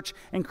the church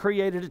and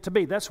created it to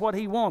be. That's what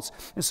he wants.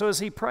 And so as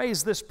he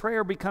prays, this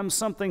prayer becomes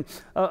something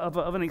of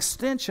an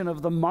extension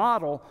of the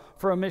model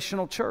for a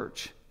missional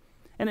church.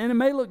 And it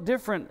may look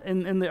different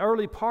in the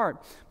early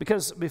part,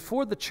 because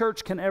before the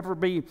church can ever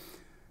be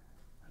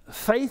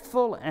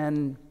faithful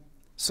and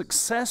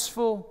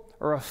successful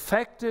or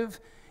effective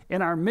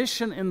in our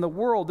mission in the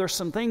world, there's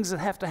some things that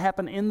have to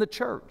happen in the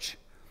church.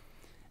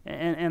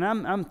 And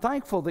I'm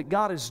thankful that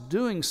God is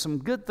doing some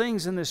good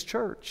things in this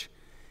church.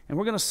 And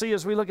we're going to see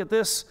as we look at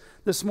this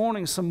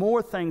morning some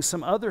more things,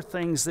 some other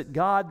things that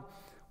God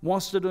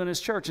wants to do in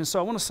His church. And so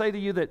I want to say to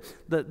you that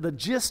the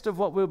gist of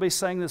what we'll be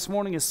saying this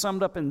morning is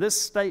summed up in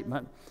this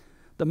statement: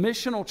 the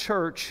missional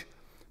church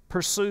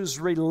pursues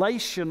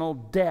relational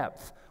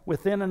depth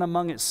within and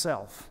among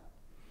itself.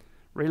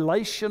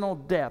 Relational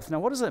depth. Now,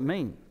 what does that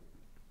mean?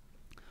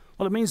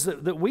 Well, it means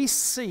that we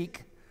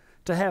seek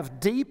to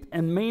have deep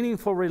and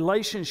meaningful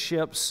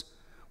relationships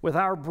with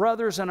our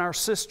brothers and our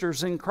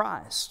sisters in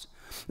Christ.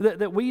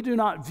 That we do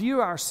not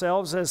view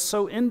ourselves as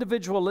so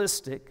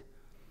individualistic,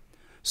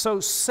 so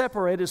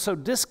separated, so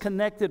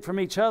disconnected from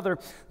each other,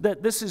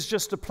 that this is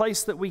just a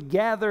place that we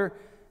gather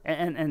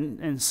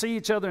and see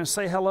each other and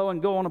say hello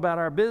and go on about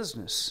our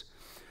business.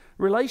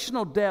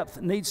 Relational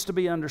depth needs to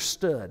be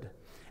understood.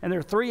 And there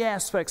are three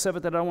aspects of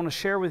it that I want to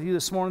share with you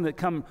this morning that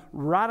come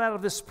right out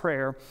of this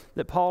prayer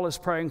that Paul is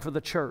praying for the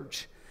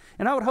church.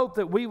 And I would hope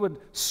that we would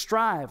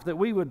strive, that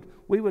we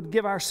would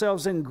give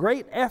ourselves in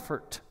great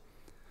effort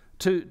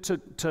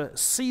to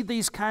see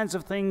these kinds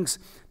of things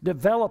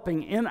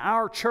developing in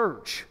our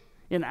church,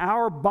 in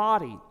our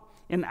body,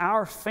 in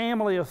our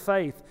family of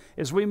faith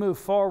as we move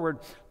forward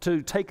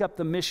to take up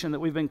the mission that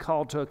we've been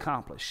called to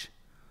accomplish.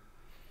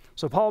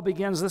 So Paul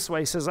begins this way.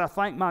 He says, I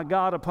thank my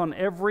God upon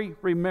every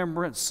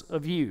remembrance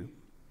of you.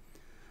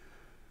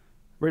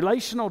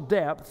 Relational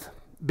depth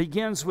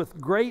begins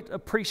with great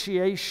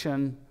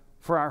appreciation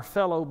for our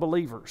fellow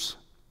believers.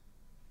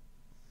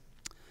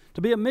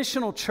 To be a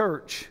missional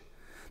church,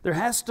 there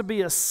has to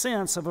be a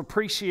sense of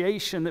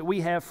appreciation that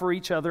we have for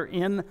each other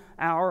in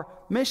our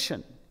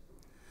mission.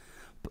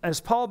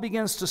 As Paul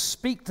begins to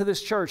speak to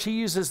this church, he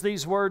uses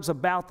these words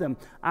about them: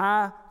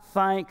 I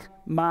thank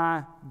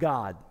my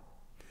God.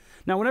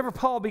 Now, whenever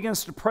Paul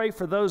begins to pray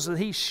for those that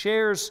he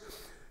shares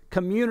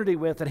community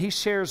with, that he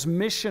shares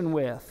mission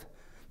with,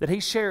 that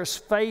he shares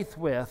faith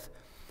with,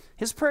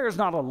 his prayer is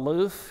not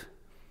aloof.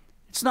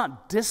 It's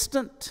not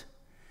distant.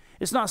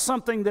 It's not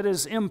something that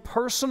is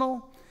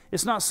impersonal.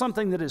 It's not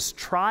something that is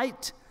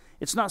trite.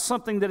 It's not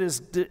something that is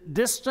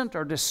distant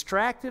or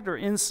distracted or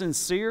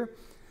insincere.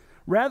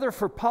 Rather,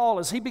 for Paul,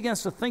 as he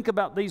begins to think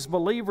about these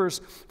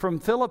believers from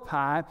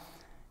Philippi,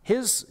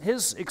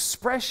 his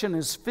expression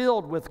is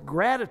filled with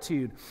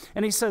gratitude.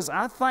 And he says,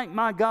 I thank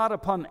my God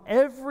upon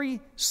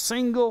every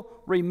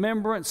single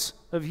remembrance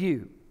of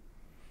you.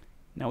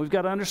 Now, we've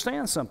got to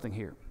understand something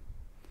here.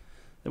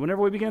 That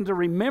whenever we begin to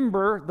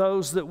remember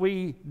those that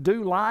we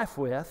do life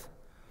with,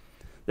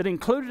 that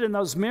included in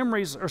those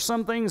memories are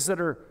some things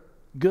that are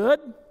good,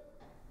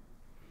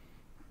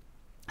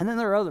 and then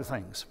there are other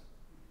things,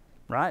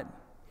 right?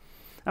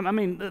 I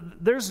mean,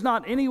 there's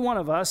not any one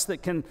of us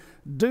that can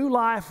do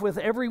life with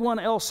everyone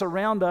else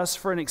around us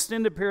for an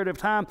extended period of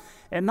time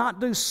and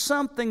not do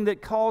something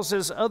that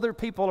causes other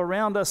people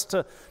around us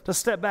to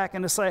step back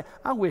and to say,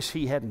 I wish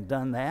he hadn't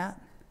done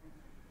that.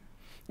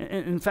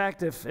 In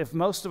fact, if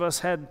most of us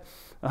had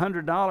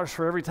 $100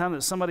 for every time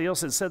that somebody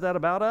else had said that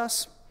about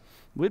us,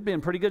 we'd be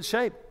in pretty good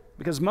shape,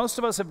 because most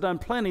of us have done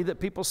plenty that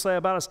people say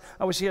about us,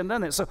 I wish he hadn't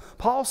done that. So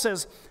Paul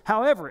says,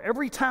 however,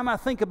 every time I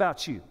think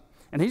about you,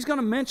 and he's going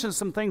to mention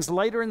some things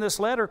later in this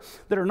letter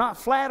that are not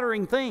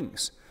flattering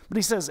things, but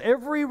he says,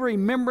 every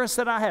remembrance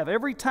that I have,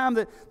 every time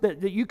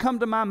that you come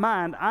to my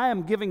mind, I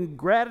am giving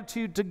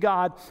gratitude to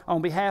God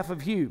on behalf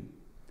of you.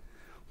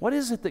 What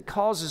is it that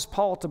causes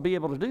Paul to be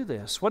able to do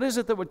this? What is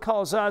it that would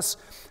cause us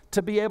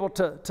to be able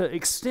to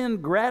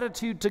extend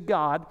gratitude to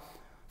God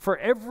for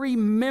every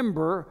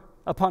member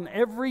upon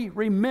every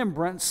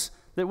remembrance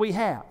that we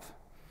have?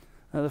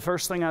 The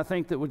first thing I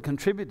think that would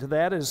contribute to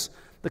that is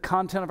the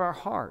content of our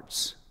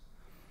hearts.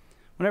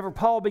 Whenever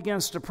Paul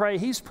begins to pray,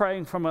 he's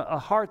praying from a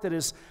heart that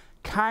is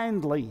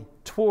kindly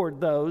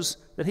toward those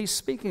that he's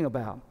speaking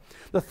about.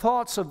 The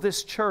thoughts of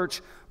this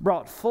church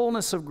brought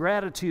fullness of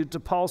gratitude to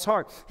Paul's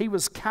heart. He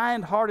was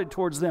kind-hearted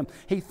towards them.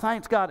 He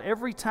thanked God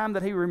every time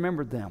that he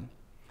remembered them.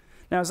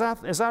 Now,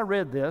 as I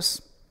read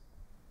this,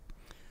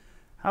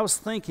 I was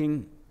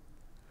thinking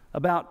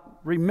about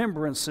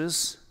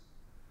remembrances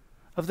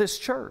of this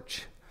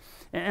church.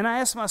 And I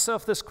asked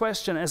myself this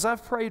question, as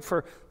I've prayed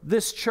for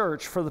this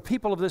church, for the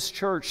people of this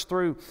church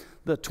through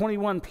the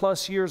 21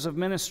 plus years of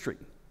ministry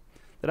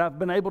that I've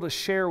been able to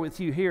share with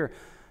you here,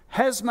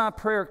 Has my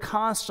prayer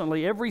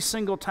constantly, every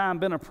single time,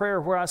 been a prayer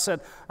where I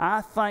said,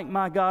 I thank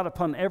my God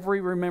upon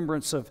every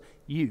remembrance of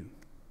you?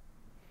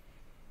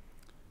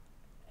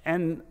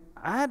 And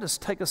I had to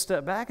take a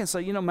step back and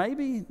say,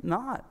 maybe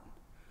not.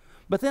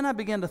 But then I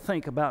began to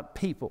think about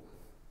people.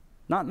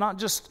 Not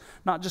just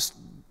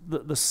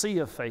the sea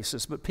of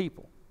faces, but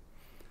people.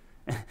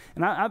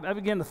 And I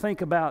began to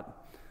think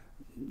about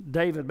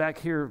David back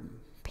here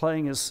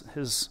playing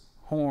his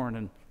horn,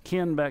 and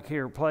Ken back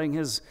here playing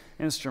his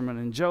instrument,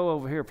 and Joe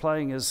over here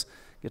playing his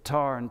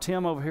guitar, and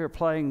Tim over here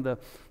playing the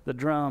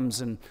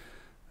drums, and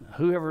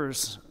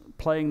whoever's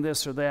playing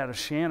this or that, or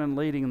Shannon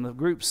leading, and the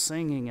group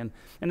singing. And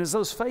as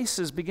those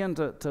faces began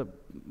to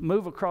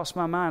move across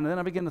my mind, and then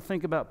I began to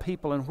think about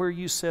people and where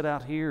you sit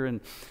out here, and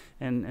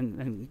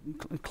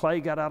Clay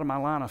got out of my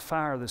line of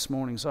fire this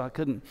morning, so I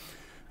couldn't.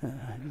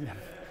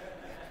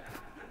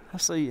 I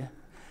see you.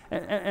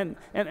 And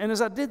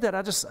as I did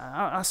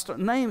that,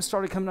 names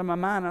started coming to my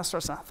mind, and I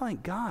started saying, I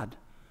thank God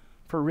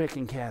for Rick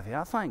and Kathy.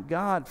 I thank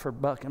God for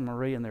Buck and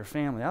Marie and their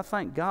family. I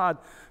thank God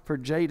for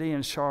JD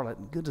and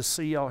Charlotte. Good to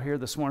see y'all here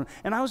this morning.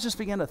 And I was just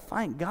beginning to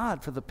thank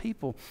God for the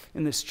people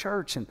in this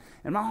church, and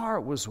my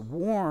heart was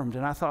warmed,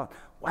 and I thought,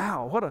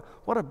 wow,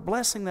 what a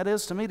blessing that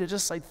is to me to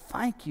just say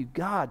thank you,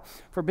 God,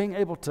 for being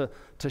able to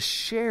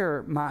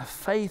share my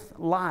faith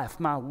life,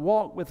 my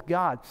walk with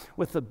God,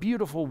 with the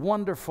beautiful,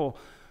 wonderful,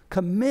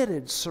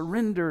 committed,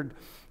 surrendered,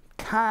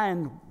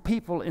 kind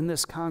people in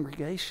this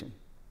congregation.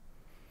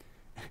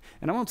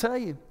 And I'm going to tell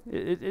you,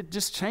 it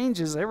just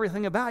changes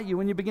everything about you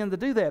when you begin to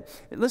do that.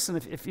 Listen,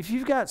 if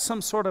you've got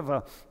some sort of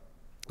a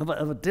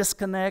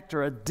disconnect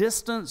or a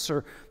distance,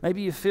 or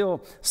maybe you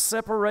feel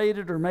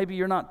separated, or maybe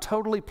you're not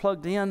totally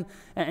plugged in,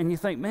 and you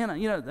think, man,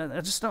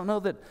 I just don't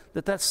know that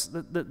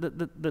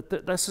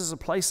this is a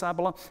place I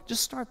belong.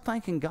 Just start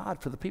thanking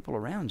God for the people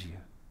around you.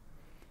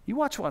 You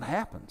watch what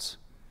happens.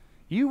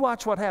 You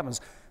watch what happens.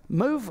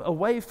 Move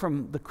away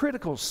from the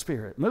critical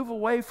spirit. Move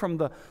away from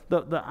the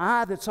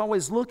eye that's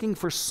always looking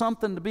for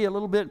something to be a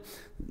little bit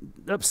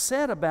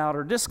upset about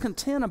or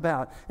discontent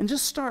about, and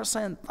just start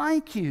saying,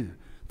 thank you.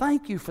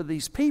 Thank you for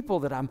these people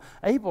that I'm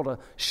able to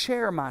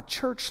share my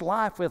church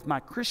life with, my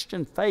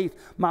Christian faith,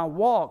 my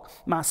walk,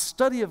 my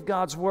study of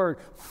God's Word.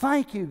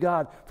 Thank you,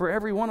 God, for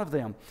every one of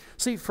them.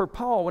 See, for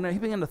Paul, when he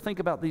began to think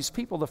about these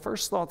people, the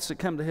first thoughts that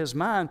come to his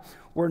mind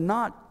were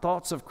not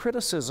thoughts of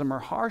criticism or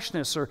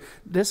harshness or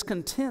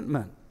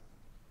discontentment.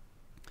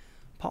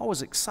 Paul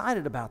was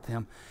excited about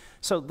them.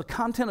 So the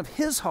content of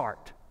his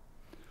heart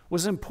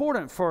was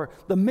important for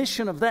the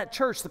mission of that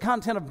church. The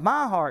content of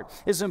my heart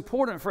is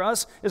important for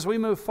us as we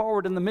move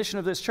forward in the mission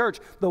of this church.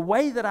 The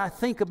way that I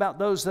think about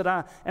those that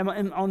I am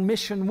on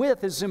mission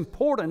with is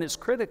important, it's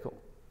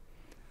critical.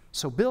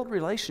 So build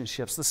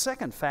relationships. The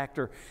second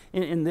factor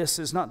in this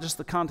is not just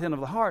the content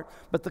of the heart,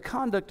 but the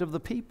conduct of the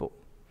people.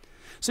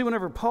 See,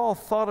 whenever Paul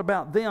thought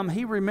about them,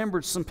 he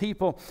remembered some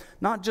people,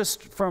 not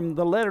just from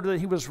the letter that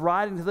he was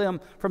writing to them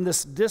from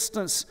this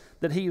distance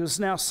that he was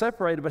now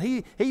separated, but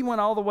he went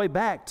all the way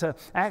back to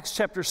Acts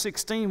chapter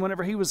 16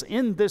 whenever he was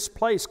in this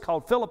place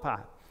called Philippi.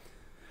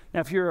 Now,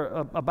 if you're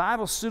a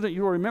Bible student,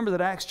 you will remember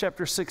that Acts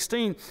chapter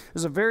 16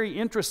 is a very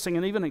interesting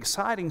and even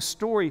exciting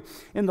story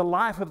in the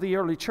life of the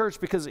early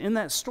church, because in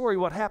that story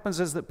what happens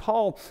is that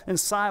Paul and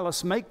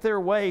Silas make their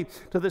way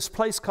to this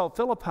place called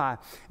Philippi,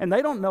 and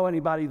they don't know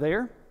anybody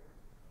there.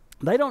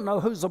 They don't know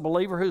who's a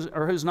believer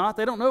or who's not.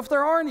 They don't know if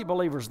there are any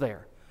believers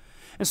there.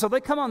 And so they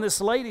come on this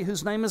lady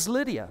whose name is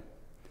Lydia.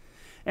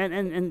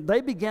 And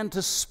they begin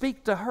to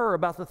speak to her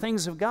about the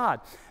things of God.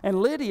 And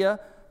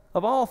Lydia,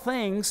 of all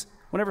things,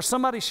 whenever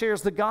somebody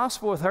shares the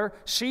gospel with her,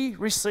 she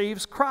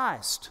receives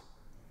Christ.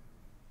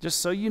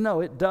 Just so you know,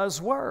 it does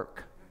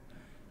work.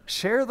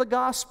 Share the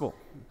gospel.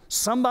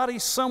 Somebody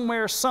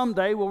somewhere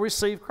someday will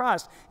receive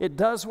Christ. It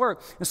does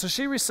work. And so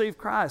she received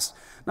Christ.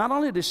 Not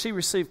only did she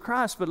receive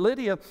Christ, but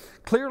Lydia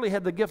clearly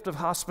had the gift of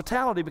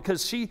hospitality,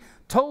 because she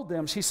told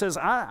them, she says,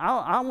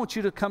 I want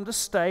you to come to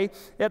stay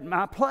at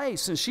my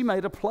place. And she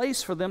made a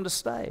place for them to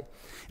stay.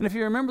 And if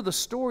you remember the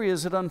story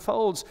as it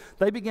unfolds,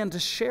 they began to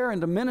share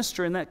and to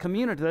minister in that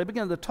community. They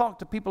began to talk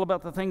to people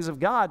about the things of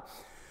God.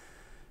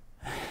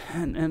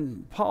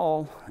 And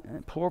poor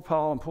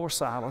Paul and poor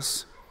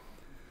Silas,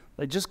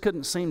 they just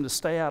couldn't seem to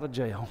stay out of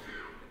jail.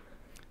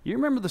 You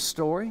remember the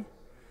story?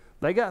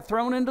 They got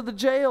thrown into the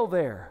jail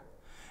there.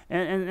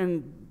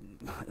 And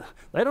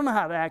they don't know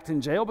how to act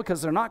in jail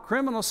because they're not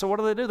criminals. So what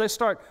do? They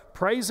start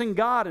praising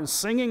God and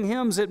singing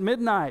hymns at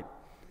midnight.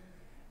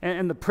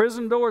 And the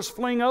prison doors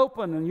fling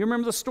open. And you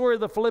remember the story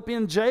of the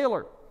Philippian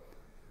jailer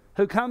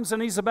who comes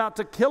and he's about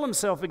to kill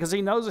himself because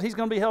he knows that he's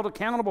going to be held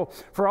accountable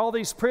for all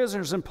these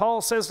prisoners. And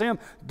Paul says to him,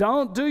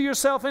 don't do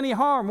yourself any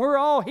harm. We're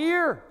all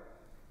here.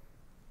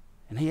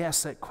 And he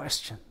asks that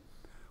question,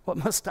 what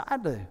must I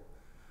do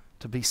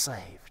to be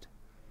saved?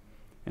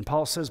 And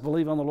Paul says,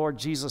 believe on the Lord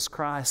Jesus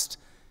Christ,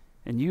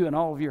 and you and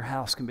all of your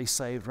house can be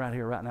saved right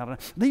here, right now.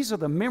 These are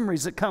the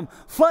memories that come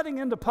flooding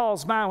into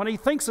Paul's mind when he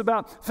thinks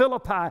about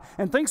Philippi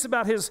and thinks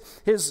about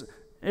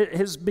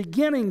his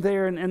beginning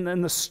there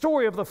and the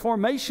story of the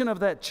formation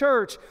of that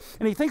church.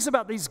 And he thinks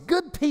about these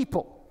good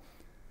people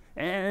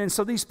And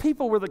so these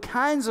people were the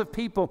kinds of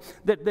people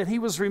that he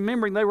was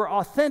remembering. They were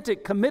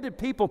authentic, committed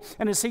people.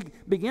 And as he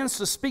begins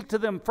to speak to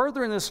them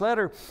further in this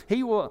letter,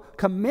 he will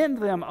commend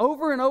them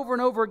over and over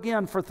and over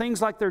again for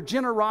things like their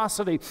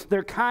generosity,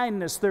 their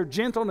kindness, their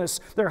gentleness,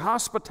 their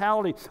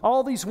hospitality,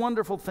 all these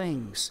wonderful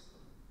things.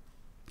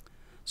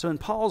 So in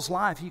Paul's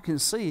life, you can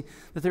see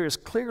that there is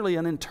clearly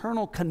an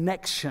internal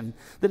connection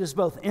that is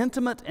both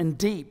intimate and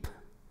deep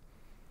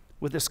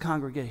with this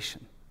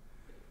congregation.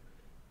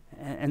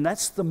 And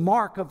that's the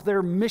mark of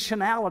their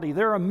missionality.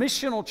 They're a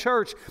missional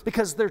church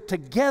because they're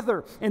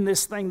together in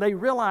this thing. They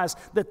realize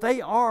that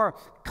they are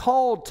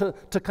called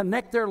to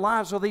connect their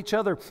lives with each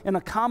other in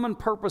a common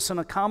purpose and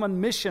a common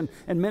mission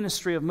and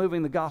ministry of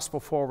moving the gospel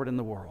forward in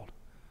the world.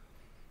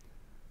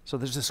 So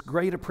there's this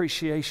great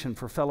appreciation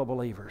for fellow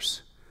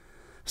believers.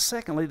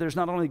 Secondly, there's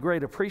not only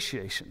great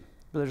appreciation,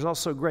 but there's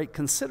also great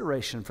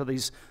consideration for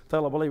these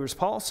fellow believers.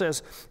 Paul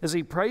says, as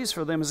he prays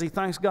for them, as he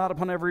thanks God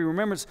upon every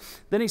remembrance,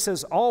 then he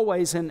says,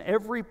 always in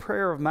every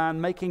prayer of mine,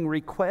 making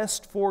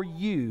request for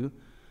you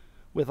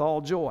with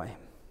all joy.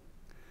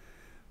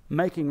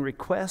 Making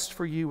request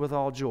for you with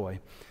all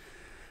joy.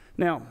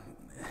 Now,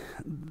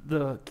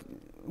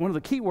 one of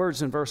the key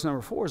words in verse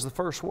number 4 is the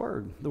first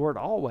word, the word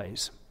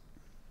always.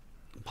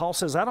 Paul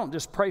says, I don't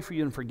just pray for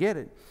you and forget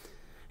it.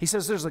 He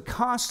says, there's a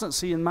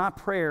constancy in my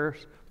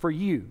prayers for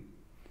you.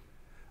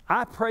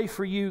 I pray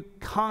for you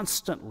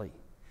constantly.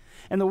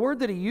 And the word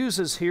that he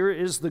uses here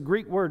is the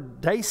Greek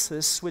word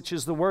desis, which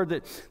is the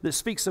word that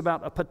speaks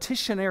about a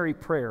petitionary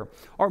prayer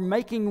or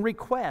making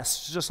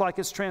requests, just like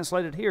it's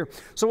translated here.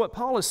 So what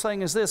Paul is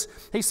saying is this.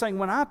 He's saying,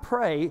 when I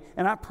pray,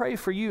 and I pray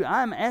for you,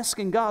 I'm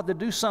asking God to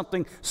do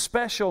something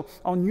special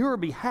on your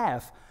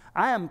behalf.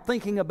 I am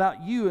thinking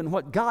about you and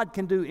what God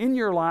can do in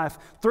your life,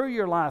 through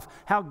your life,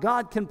 how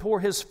God can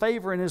pour His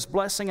favor and His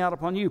blessing out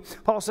upon you.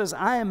 Paul says,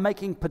 I am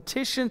making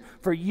petition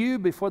for you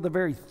before the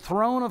very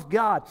throne of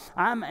God.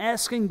 I'm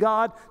asking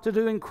God to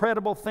do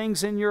incredible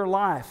things in your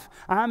life.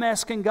 I'm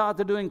asking God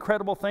to do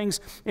incredible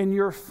things in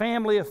your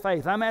family of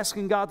faith. I'm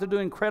asking God to do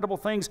incredible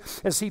things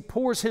as He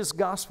pours His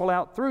gospel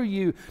out through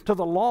you to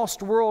the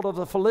lost world of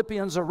the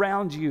Philippians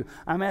around you.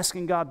 I'm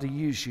asking God to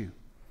use you.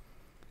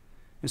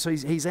 And so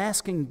he's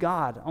asking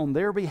God on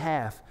their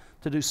behalf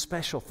to do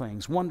special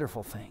things,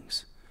 wonderful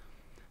things,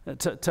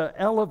 to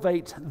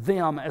elevate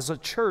them as a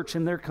church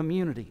in their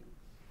community.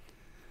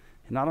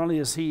 And not only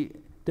is he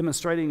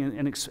demonstrating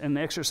and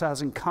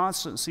exercising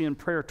constancy in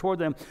prayer toward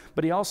them,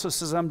 but he also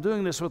says, I'm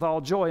doing this with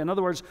all joy. In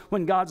other words,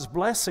 when God's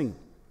blessing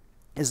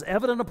is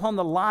evident upon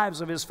the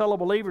lives of his fellow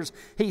believers,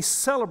 he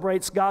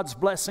celebrates God's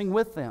blessing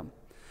with them.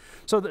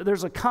 So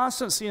there's a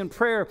constancy in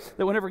prayer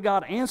that whenever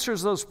God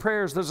answers those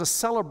prayers, there's a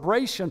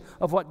celebration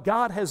of what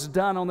God has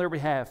done on their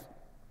behalf.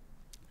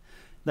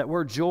 That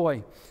word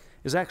joy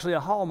is actually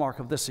a hallmark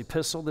of this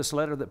epistle, this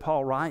letter that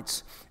Paul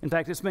writes. In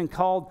fact, it's been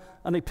called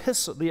an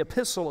epistle, the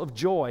epistle of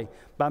joy,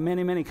 by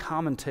many, many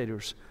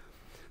commentators.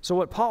 So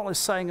what Paul is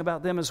saying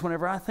about them is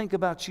whenever I think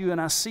about you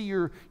and I see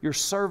your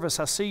service,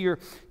 I see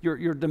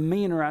your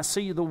demeanor, I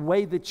see the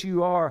way that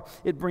you are,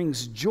 it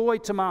brings joy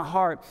to my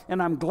heart.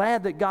 And I'm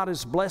glad that God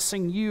is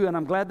blessing you, and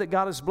I'm glad that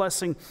God is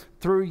blessing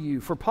through you.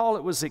 For Paul,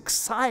 it was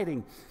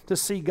exciting to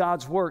see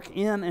God's work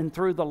in and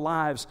through the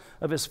lives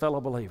of his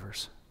fellow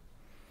believers.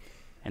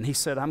 And he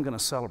said, I'm going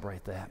to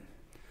celebrate that.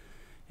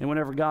 And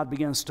whenever God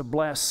begins to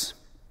bless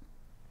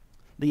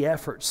the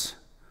efforts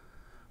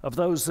of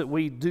those that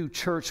we do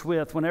church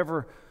with,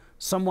 whenever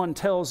someone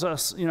tells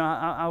us,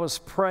 I was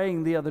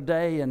praying the other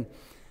day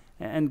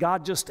and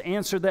God just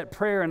answered that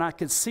prayer, and I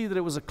could see that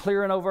it was a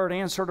clear and overt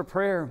answer to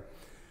prayer,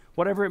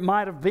 whatever it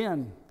might have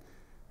been.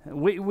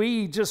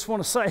 We just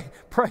want to say,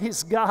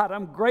 praise God.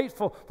 I'm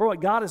grateful for what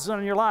God has done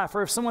in your life.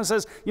 Or if someone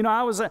says,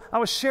 I was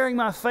sharing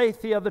my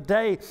faith the other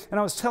day, and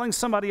I was telling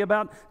somebody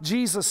about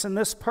Jesus, and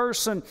this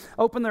person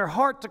opened their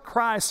heart to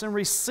Christ and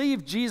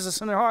received Jesus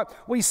in their heart,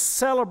 we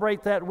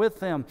celebrate that with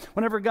them.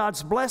 Whenever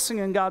God's blessing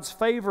and God's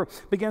favor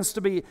begins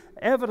to be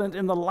evident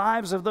in the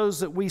lives of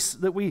those that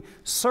we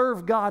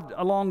serve God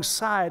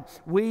alongside,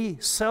 we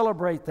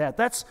celebrate that.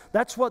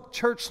 That's what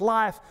church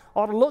life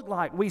ought to look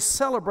like. We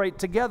celebrate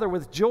together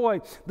with joy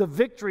the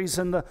victories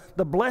and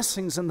the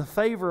blessings and the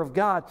favor of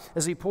God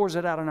as He pours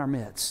it out in our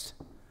midst.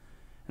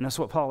 And that's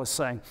what Paul is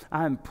saying.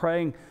 I'm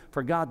praying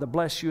for God to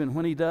bless you, and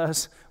when He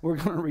does, we're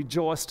going to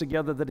rejoice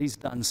together that He's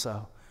done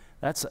so.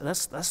 That's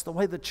the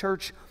way the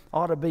church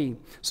ought to be.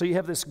 So you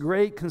have this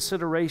great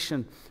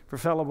consideration for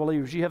fellow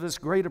believers. You have this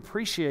great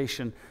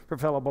appreciation for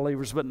fellow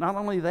believers. But not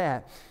only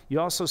that, you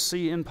also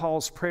see in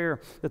Paul's prayer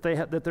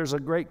that there's a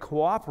great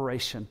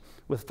cooperation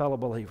with fellow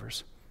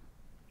believers.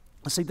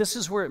 See, this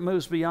is where it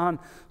moves beyond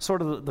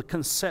sort of the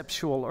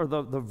conceptual or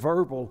the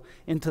verbal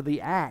into the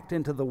act,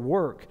 into the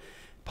work.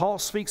 Paul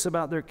speaks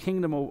about their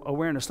kingdom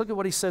awareness. Look at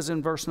what he says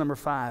in verse number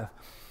 5.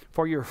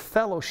 For your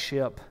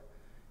fellowship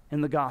in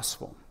the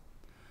gospel.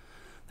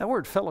 That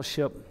word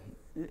fellowship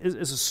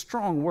is a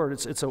strong word.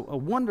 It's a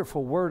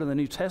wonderful word in the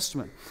New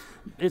Testament.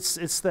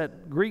 It's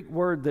that Greek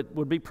word that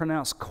would be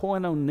pronounced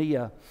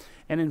koinonia.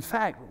 And in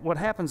fact, what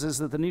happens is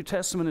that the New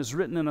Testament is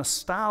written in a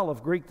style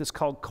of Greek that's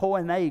called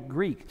Koine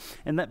Greek.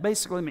 And that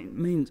basically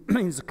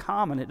means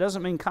common. It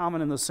doesn't mean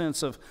common in the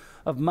sense of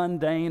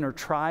mundane or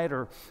trite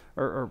or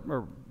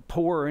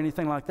poor or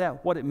anything like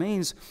that. What it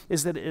means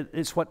is that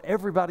it's what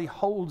everybody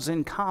holds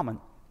in common.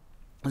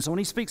 And so when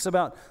he speaks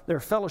about their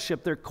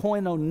fellowship, their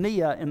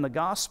koinonia in the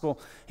gospel,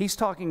 he's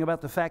talking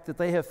about the fact that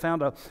they have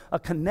found a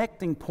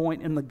connecting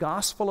point in the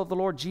gospel of the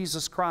Lord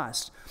Jesus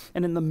Christ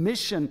and in the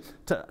mission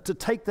to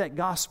take that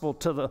gospel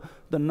to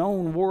the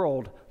known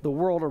world, the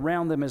world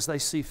around them as they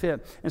see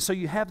fit. And so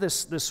you have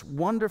this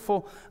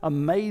wonderful,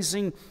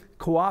 amazing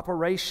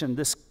cooperation,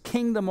 this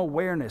kingdom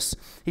awareness.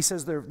 He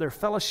says their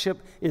fellowship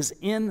is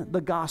in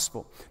the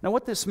gospel. Now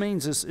what this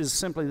means is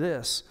simply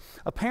this.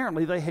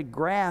 Apparently they had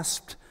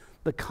grasped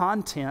the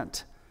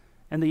content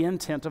and the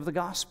intent of the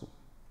gospel.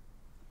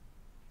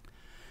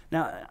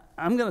 Now,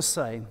 I'm going to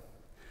say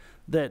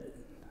that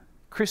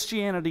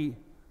Christianity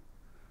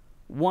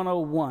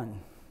 101,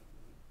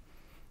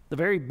 the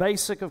very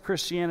basic of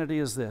Christianity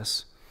is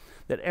this,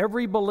 that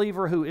every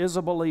believer who is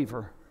a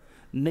believer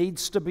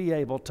needs to be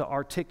able to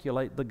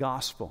articulate the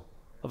gospel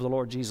of the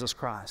Lord Jesus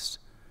Christ.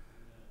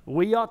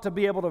 We ought to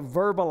be able to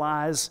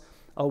verbalize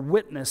a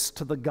witness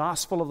to the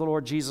gospel of the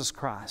Lord Jesus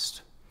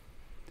Christ.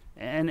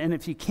 And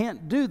if you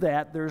can't do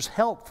that, there's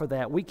help for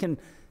that. We can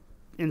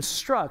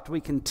instruct, we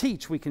can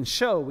teach, we can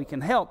show, we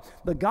can help.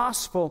 The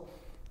gospel,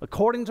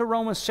 according to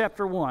Romans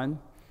chapter 1,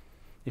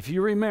 if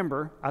you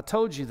remember, I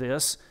told you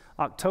this,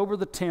 October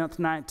the 10th,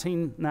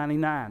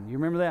 1999. You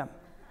remember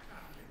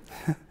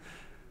that?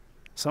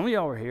 Some of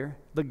y'all were here.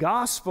 The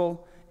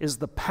gospel is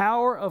the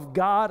power of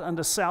God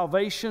unto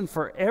salvation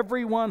for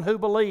everyone who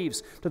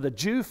believes, to the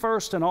Jew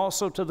first and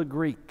also to the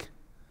Greek.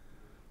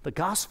 The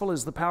gospel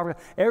is the power of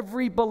God.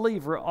 Every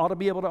believer ought to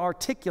be able to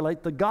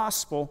articulate the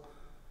gospel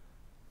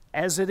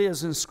as it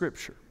is in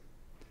Scripture.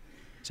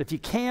 So if you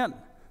can't,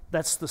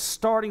 that's the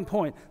starting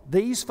point.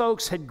 These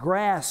folks had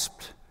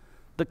grasped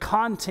the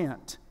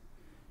content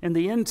and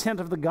the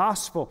intent of the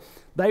gospel.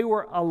 They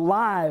were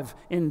alive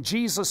in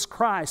Jesus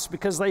Christ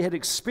because they had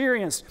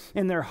experienced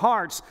in their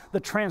hearts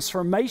the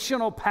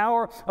transformational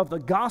power of the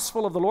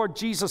gospel of the Lord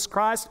Jesus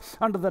Christ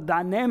under the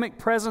dynamic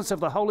presence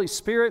of the Holy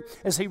Spirit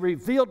as He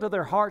revealed to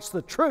their hearts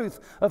the truth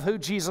of who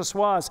Jesus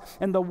was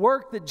and the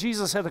work that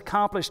Jesus had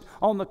accomplished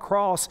on the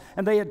cross.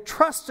 And they had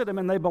trusted Him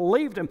and they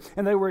believed Him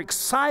and they were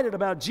excited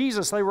about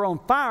Jesus. They were on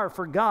fire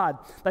for God.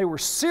 They were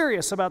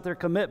serious about their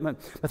commitment,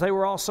 but they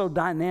were also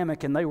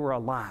dynamic and they were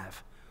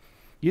alive.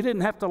 You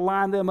didn't have to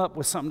line them up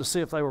with something to see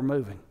if they were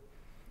moving.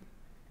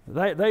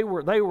 They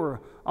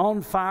were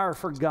on fire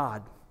for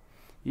God.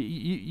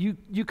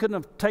 You couldn't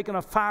have taken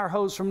a fire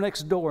hose from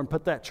next door and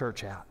put that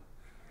church out.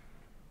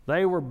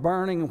 They were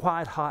burning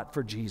white hot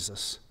for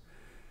Jesus.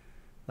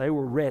 They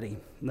were ready.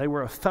 They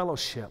were a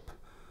fellowship,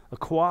 a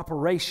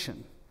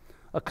cooperation,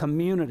 a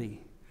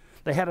community.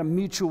 They had a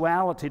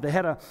mutuality. They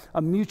had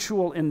a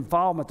mutual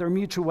involvement. Their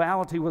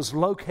mutuality was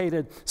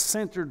located,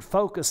 centered,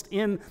 focused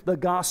in the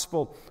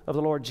gospel of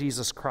the Lord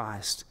Jesus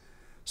Christ.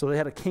 So they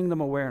had a kingdom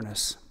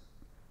awareness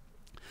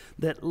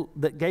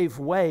that gave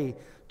way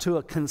to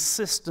a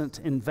consistent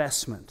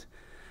investment.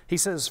 He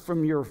says, for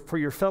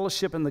your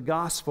fellowship in the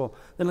gospel,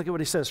 then look at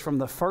what he says, from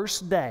the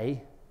first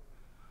day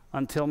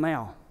until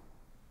now.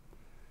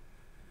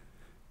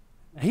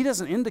 He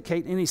doesn't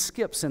indicate any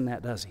skips in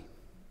that, does he?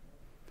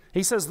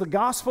 He says the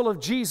gospel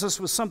of Jesus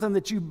was something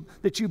that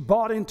you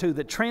bought into,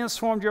 that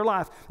transformed your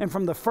life. And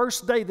from the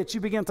first day that you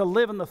began to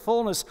live in the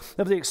fullness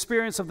of the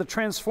experience of the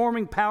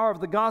transforming power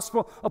of the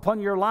gospel upon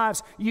your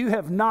lives, you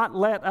have not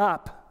let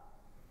up.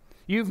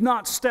 You've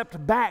not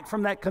stepped back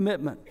from that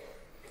commitment.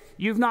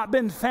 You've not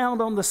been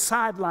found on the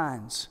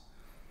sidelines.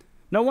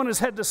 No one has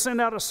had to send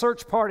out a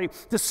search party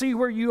to see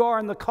where you are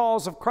in the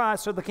cause of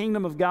Christ or the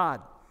kingdom of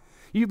God.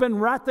 You've been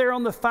right there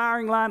on the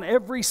firing line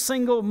every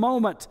single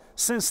moment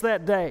since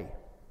that day.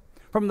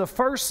 From the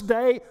first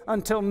day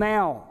until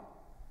now.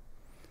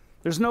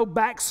 There's no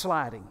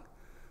backsliding.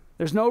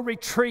 There's no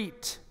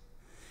retreat.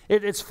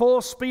 It's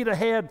full speed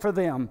ahead for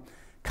them.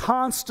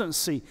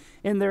 Constancy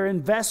in their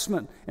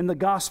investment in the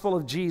gospel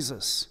of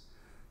Jesus.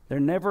 There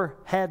never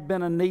had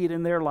been a need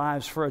in their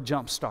lives for a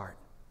jump start.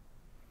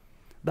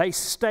 They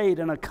stayed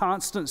in a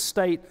constant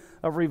state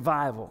of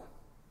revival.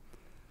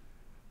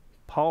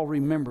 Paul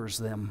remembers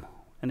them,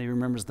 and he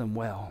remembers them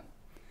well.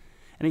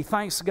 And he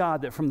thanks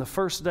God that from the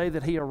first day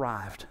that he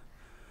arrived,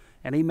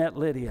 and he met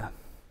Lydia.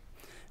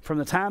 From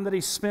the time that he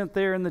spent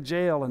there in the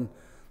jail, and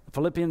the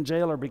Philippian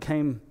jailer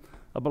became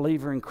a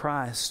believer in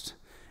Christ.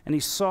 And he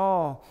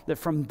saw that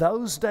from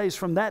those days,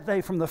 from that day,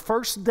 from the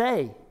first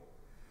day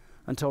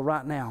until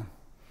right now,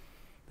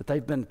 that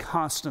they've been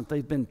constant,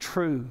 they've been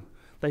true,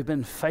 they've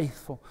been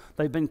faithful,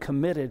 they've been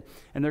committed.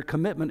 And their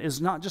commitment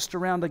is not just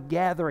around a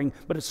gathering,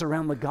 but it's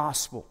around the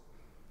gospel.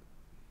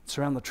 It's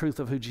around the truth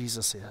of who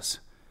Jesus is.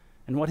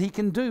 And what He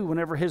can do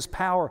whenever His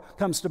power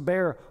comes to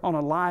bear on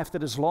a life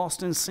that is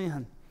lost in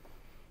sin,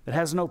 that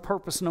has no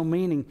purpose, no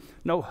meaning,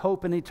 no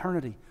hope in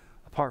eternity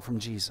apart from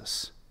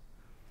Jesus.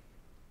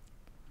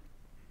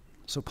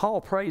 So Paul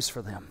prays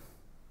for them.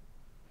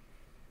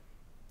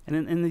 And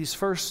in these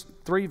first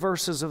 3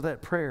 verses of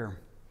that prayer,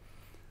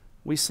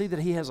 we see that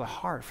he has a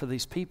heart for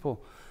these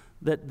people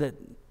that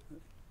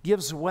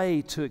gives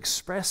way to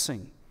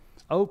expressing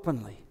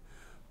openly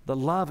the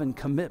love and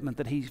commitment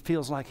that he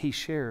feels like he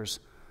shares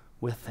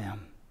with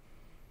them.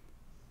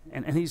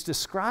 And he's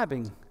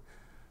describing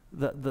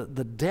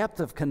the depth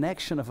of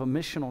connection of a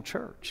missional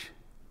church.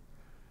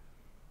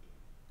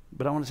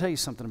 But I want to tell you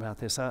something about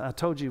this. I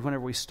told you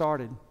whenever we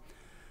started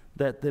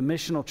that the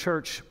missional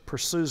church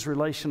pursues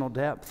relational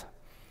depth.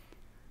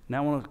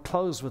 Now I want to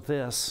close with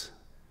this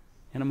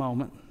in a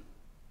moment.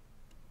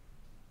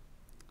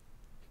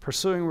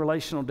 Pursuing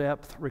relational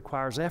depth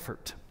requires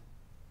effort.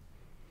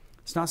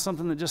 It's not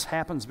something that just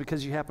happens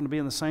because you happen to be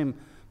in the same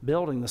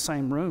building, the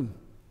same room.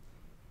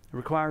 It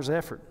requires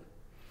effort.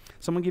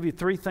 So I'm going to give you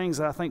 3 things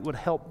that I think would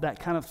help that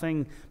kind of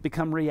thing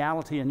become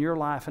reality in your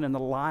life and in the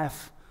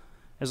life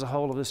as a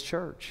whole of this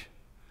church.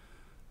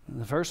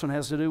 And the first one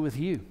has to do with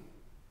you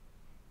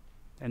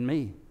and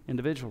me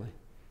individually.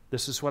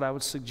 This is what I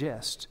would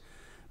suggest.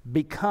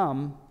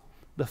 Become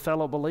the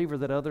fellow believer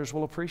that others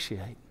will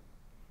appreciate.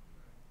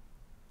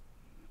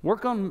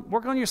 Work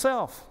on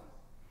yourself.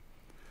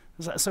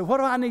 So what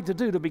do I need to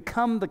do to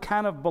become the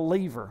kind of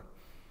believer,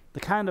 the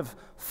kind of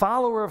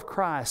follower of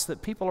Christ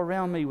that people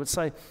around me would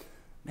say,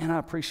 man, I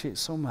appreciate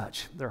so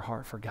much their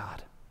heart for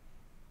God?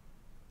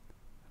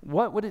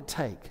 What would it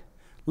take?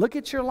 Look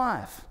at your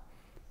life.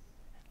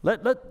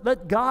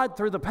 Let God,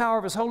 through the power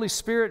of His Holy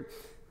Spirit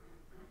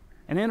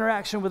and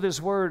interaction with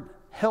His Word,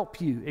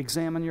 help you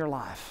examine your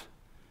life.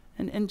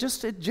 And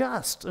just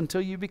adjust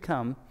until you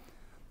become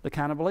the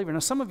kind of believer. Now,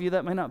 some of you,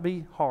 that may not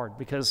be hard,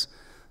 because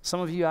some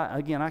of you,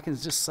 I can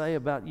just say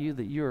about you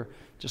that you're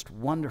just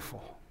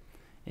wonderful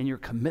in your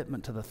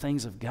commitment to the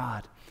things of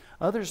God.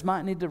 Others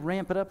might need to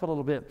ramp it up a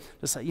little bit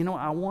to say, you know,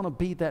 I want to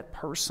be that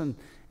person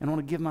and I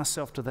want to give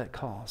myself to that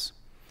cause.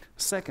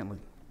 Secondly,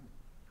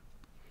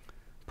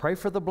 pray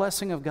for the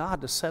blessing of God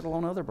to settle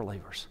on other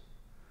believers.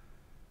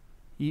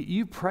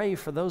 You pray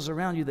for those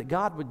around you that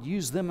God would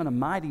use them in a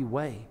mighty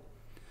way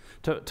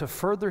to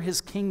further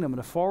His kingdom,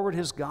 to forward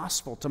His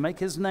gospel, to make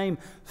His name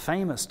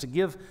famous, to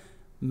give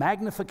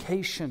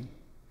magnification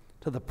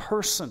to the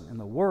person and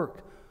the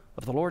work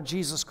of the Lord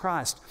Jesus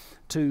Christ,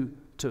 to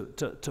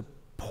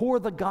pour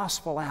the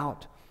gospel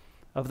out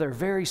of their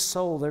very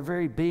soul, their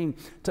very being,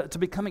 to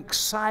become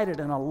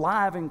excited and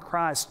alive in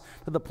Christ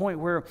to the point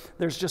where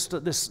there's just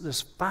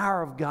this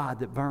fire of God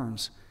that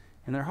burns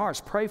in their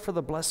hearts. Pray for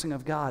the blessing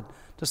of God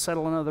to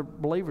settle on other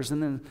believers,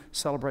 and then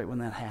celebrate when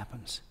that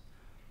happens.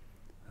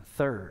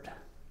 Third,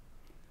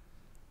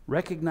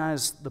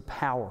 recognize the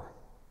power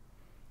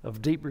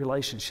of deep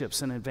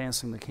relationships in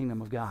advancing the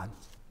kingdom of God.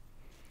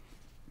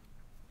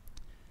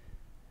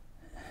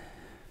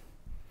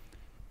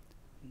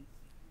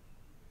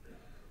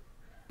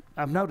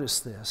 I've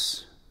noticed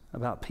this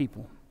about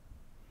people.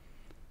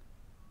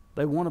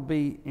 They want to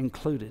be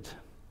included.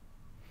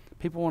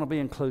 People want to be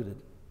included.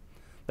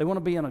 They want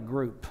to be in a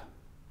group.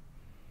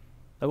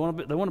 They want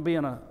to be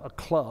in a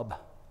club.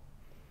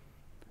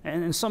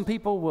 And some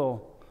people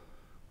will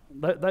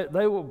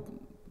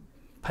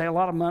pay a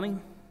lot of money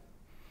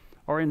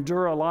or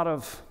endure a lot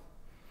of,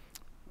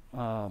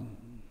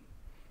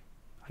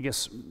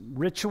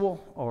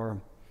 ritual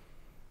or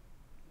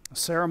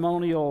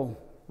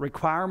ceremonial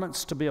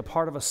requirements to be a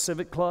part of a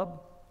civic club,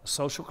 a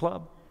social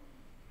club.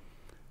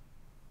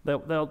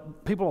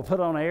 People will put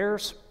on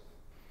airs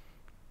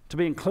to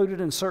be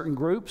included in certain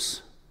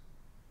groups.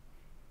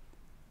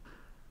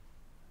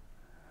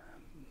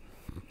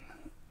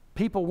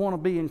 People want to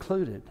be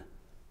included.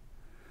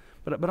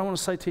 But I want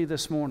to say to you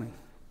this morning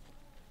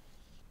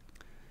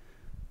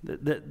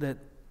that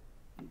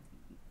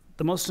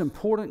the most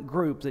important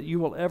group that you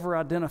will ever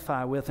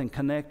identify with and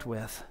connect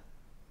with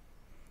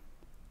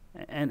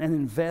and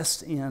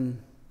invest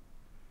in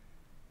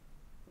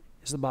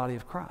is the body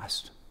of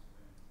Christ.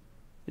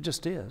 It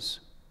just is.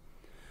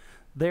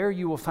 There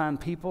you will find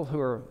people who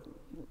are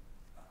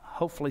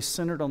hopefully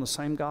centered on the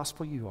same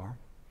gospel you are,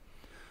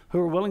 who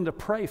are willing to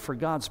pray for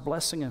God's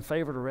blessing and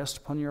favor to rest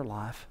upon your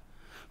life,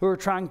 who are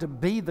trying to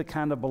be the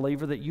kind of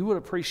believer that you would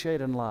appreciate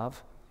and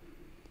love,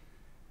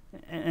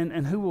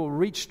 and who will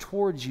reach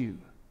towards you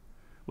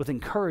with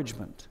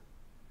encouragement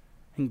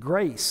and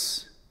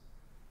grace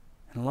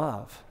and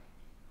love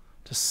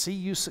to see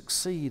you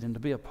succeed and to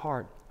be a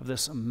part of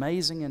this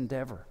amazing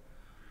endeavor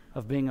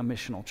of being a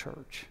missional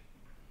church.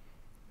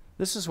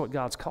 This is what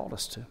God's called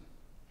us to.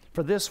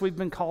 For this we've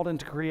been called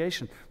into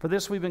creation. For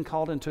this we've been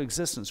called into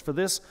existence. For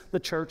this the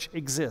church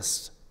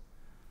exists.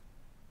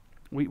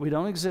 We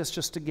don't exist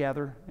just to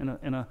gather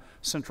in a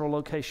central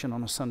location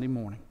on a Sunday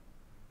morning.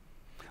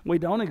 We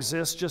don't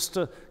exist just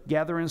to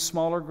gather in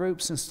smaller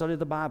groups and study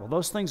the Bible.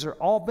 Those things are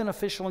all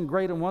beneficial and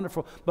great and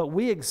wonderful, but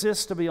we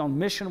exist to be on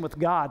mission with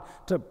God,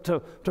 to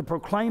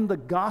proclaim the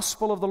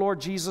gospel of the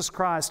Lord Jesus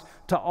Christ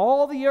to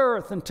all the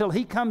earth until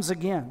He comes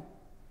again.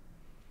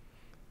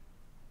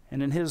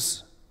 And in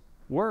His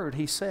Word,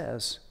 He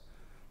says,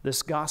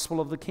 this gospel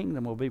of the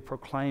kingdom will be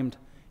proclaimed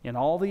in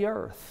all the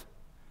earth,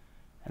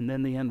 and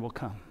then the end will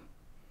come.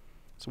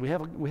 So we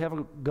have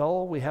a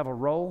goal, we have a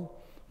role,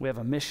 we have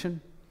a mission,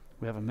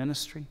 we have a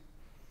ministry,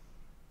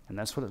 and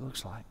that's what it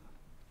looks like.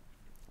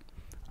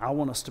 I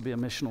want us to be a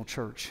missional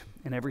church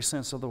in every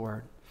sense of the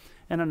word,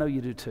 and I know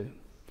you do too.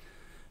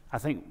 I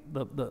think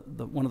the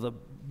one of the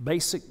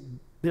basic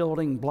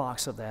building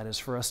blocks of that is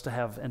for us to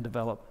have and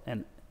develop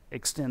and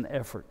extend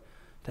effort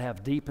to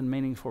have deep and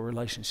meaningful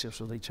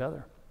relationships with each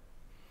other.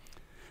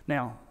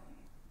 Now,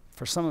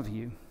 for some of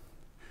you,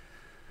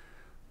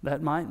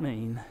 that might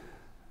mean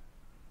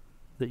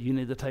that you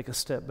need to take a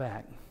step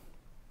back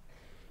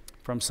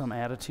from some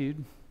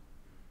attitude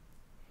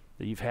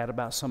that you've had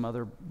about some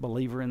other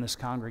believer in this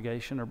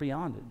congregation or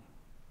beyond it.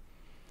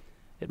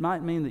 It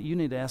might mean that you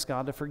need to ask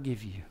God to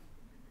forgive you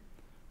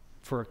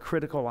for a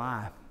critical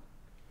eye.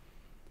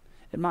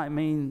 It might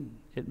mean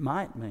that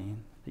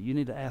you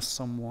need to ask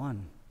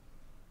someone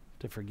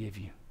to forgive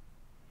you,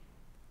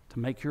 to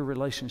make your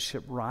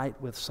relationship right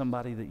with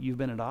somebody that you've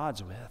been at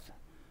odds with.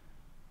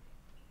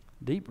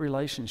 Deep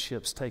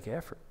relationships take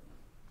effort.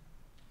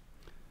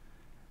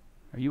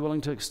 Are you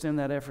willing to extend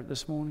that effort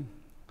this morning?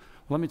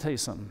 Well, let me tell you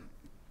something.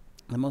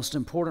 The most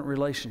important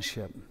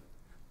relationship,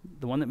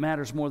 the one that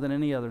matters more than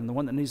any other, and the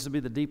one that needs to be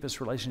the deepest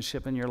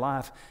relationship in your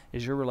life,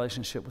 is your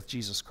relationship with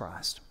Jesus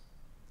Christ.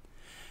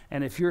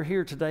 And if you're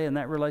here today and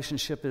that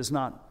relationship is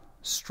not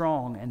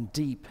strong and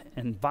deep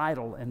and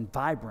vital and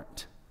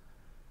vibrant,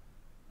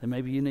 then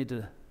maybe you need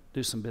to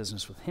do some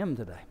business with Him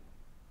today.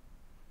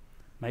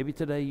 Maybe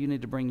today you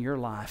need to bring your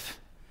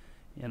life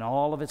in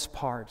all of its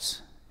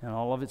parts and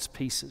all of its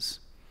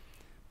pieces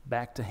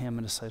back to Him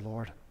and to say,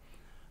 Lord,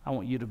 I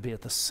want you to be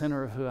at the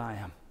center of who I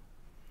am.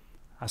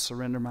 I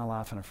surrender my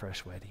life in a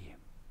fresh way to you.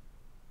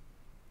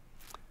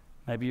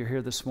 Maybe you're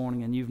here this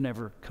morning and you've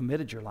never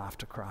committed your life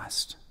to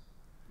Christ.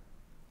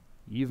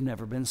 You've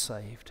never been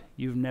saved.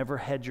 You've never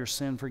had your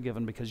sin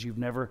forgiven because you've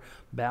never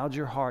bowed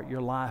your heart,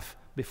 your life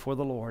before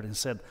the Lord and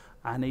said,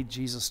 I need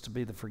Jesus to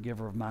be the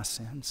forgiver of my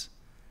sins.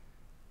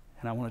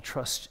 And I want to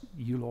trust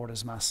you, Lord,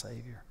 as my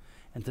Savior.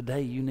 And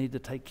today you need to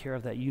take care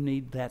of that. You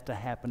need that to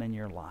happen in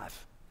your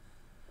life.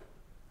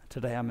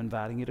 Today I'm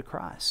inviting you to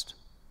Christ.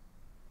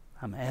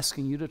 I'm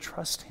asking you to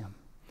trust Him,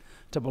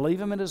 to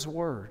believe Him in His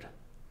Word,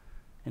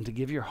 and to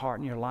give your heart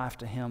and your life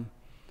to Him,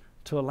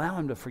 to allow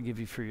Him to forgive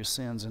you for your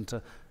sins, and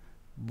to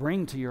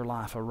bring to your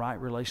life a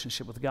right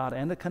relationship with God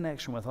and a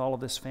connection with all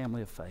of this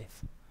family of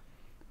faith.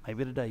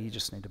 Maybe today you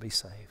just need to be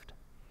saved.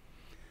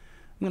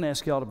 I'm going to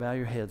ask you all to bow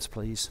your heads,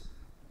 please.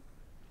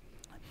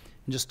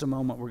 In just a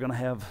moment, we're going to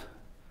have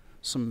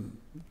some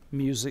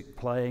music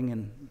playing,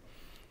 and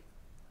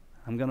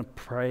I'm going to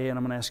pray, and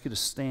I'm going to ask you to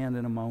stand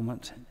in a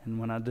moment. And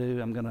when I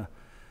do, I'm going to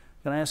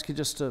ask you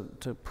just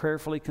to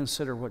prayerfully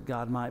consider what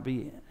God might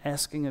be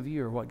asking of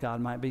you or what God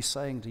might be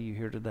saying to you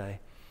here today.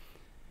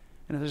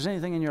 And if there's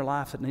anything in your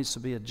life that needs to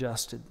be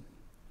adjusted,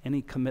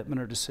 any commitment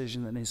or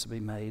decision that needs to be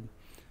made,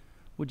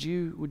 would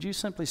you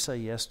simply say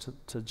yes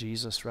to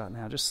Jesus right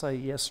now? Just say,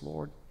 yes,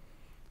 Lord.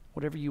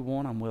 Whatever you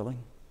want, I'm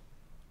willing.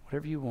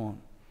 Whatever you want.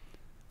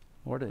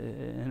 Lord,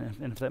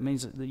 and if that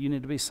means that you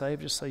need to be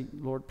saved, just say,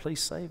 Lord, please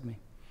save me.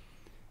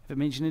 If it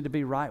means you need to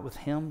be right with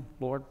Him,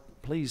 Lord,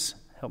 please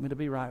help me to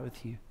be right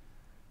with you.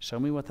 Show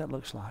me what that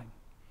looks like.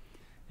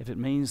 If it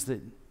means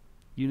that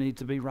you need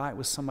to be right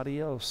with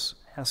somebody else,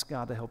 ask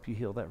God to help you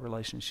heal that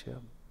relationship.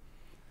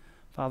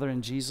 Father,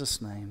 in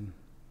Jesus' name,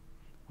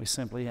 we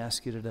simply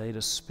ask you today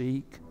to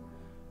speak.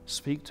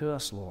 Speak to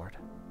us, Lord.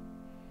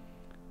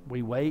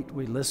 We wait,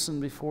 we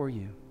listen before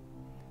you.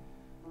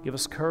 Give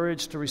us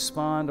courage to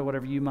respond to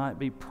whatever you might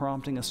be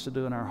prompting us to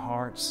do in our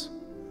hearts.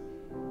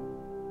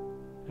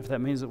 If that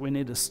means that we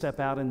need to step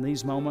out in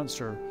these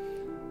moments or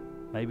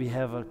maybe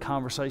have a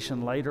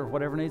conversation later,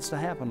 whatever needs to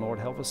happen, Lord,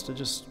 help us to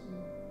just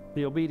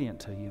be obedient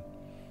to you.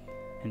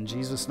 In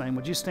Jesus' name,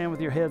 would you stand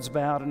with your heads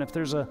bowed? And if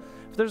there's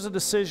a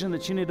decision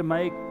that you need to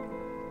make,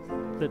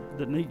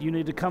 you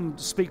need to come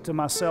speak to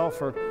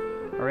myself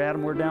or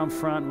Adam, we're down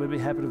front. We'd be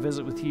happy to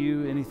visit with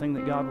you. Anything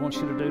that God wants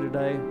you to do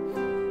today.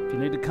 If you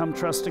need to come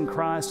trust in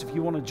Christ, if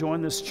you want to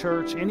join this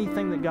church,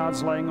 anything that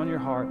God's laying on your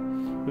heart,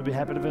 we'd be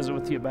happy to visit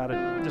with you about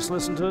it. Just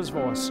listen to His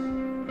voice.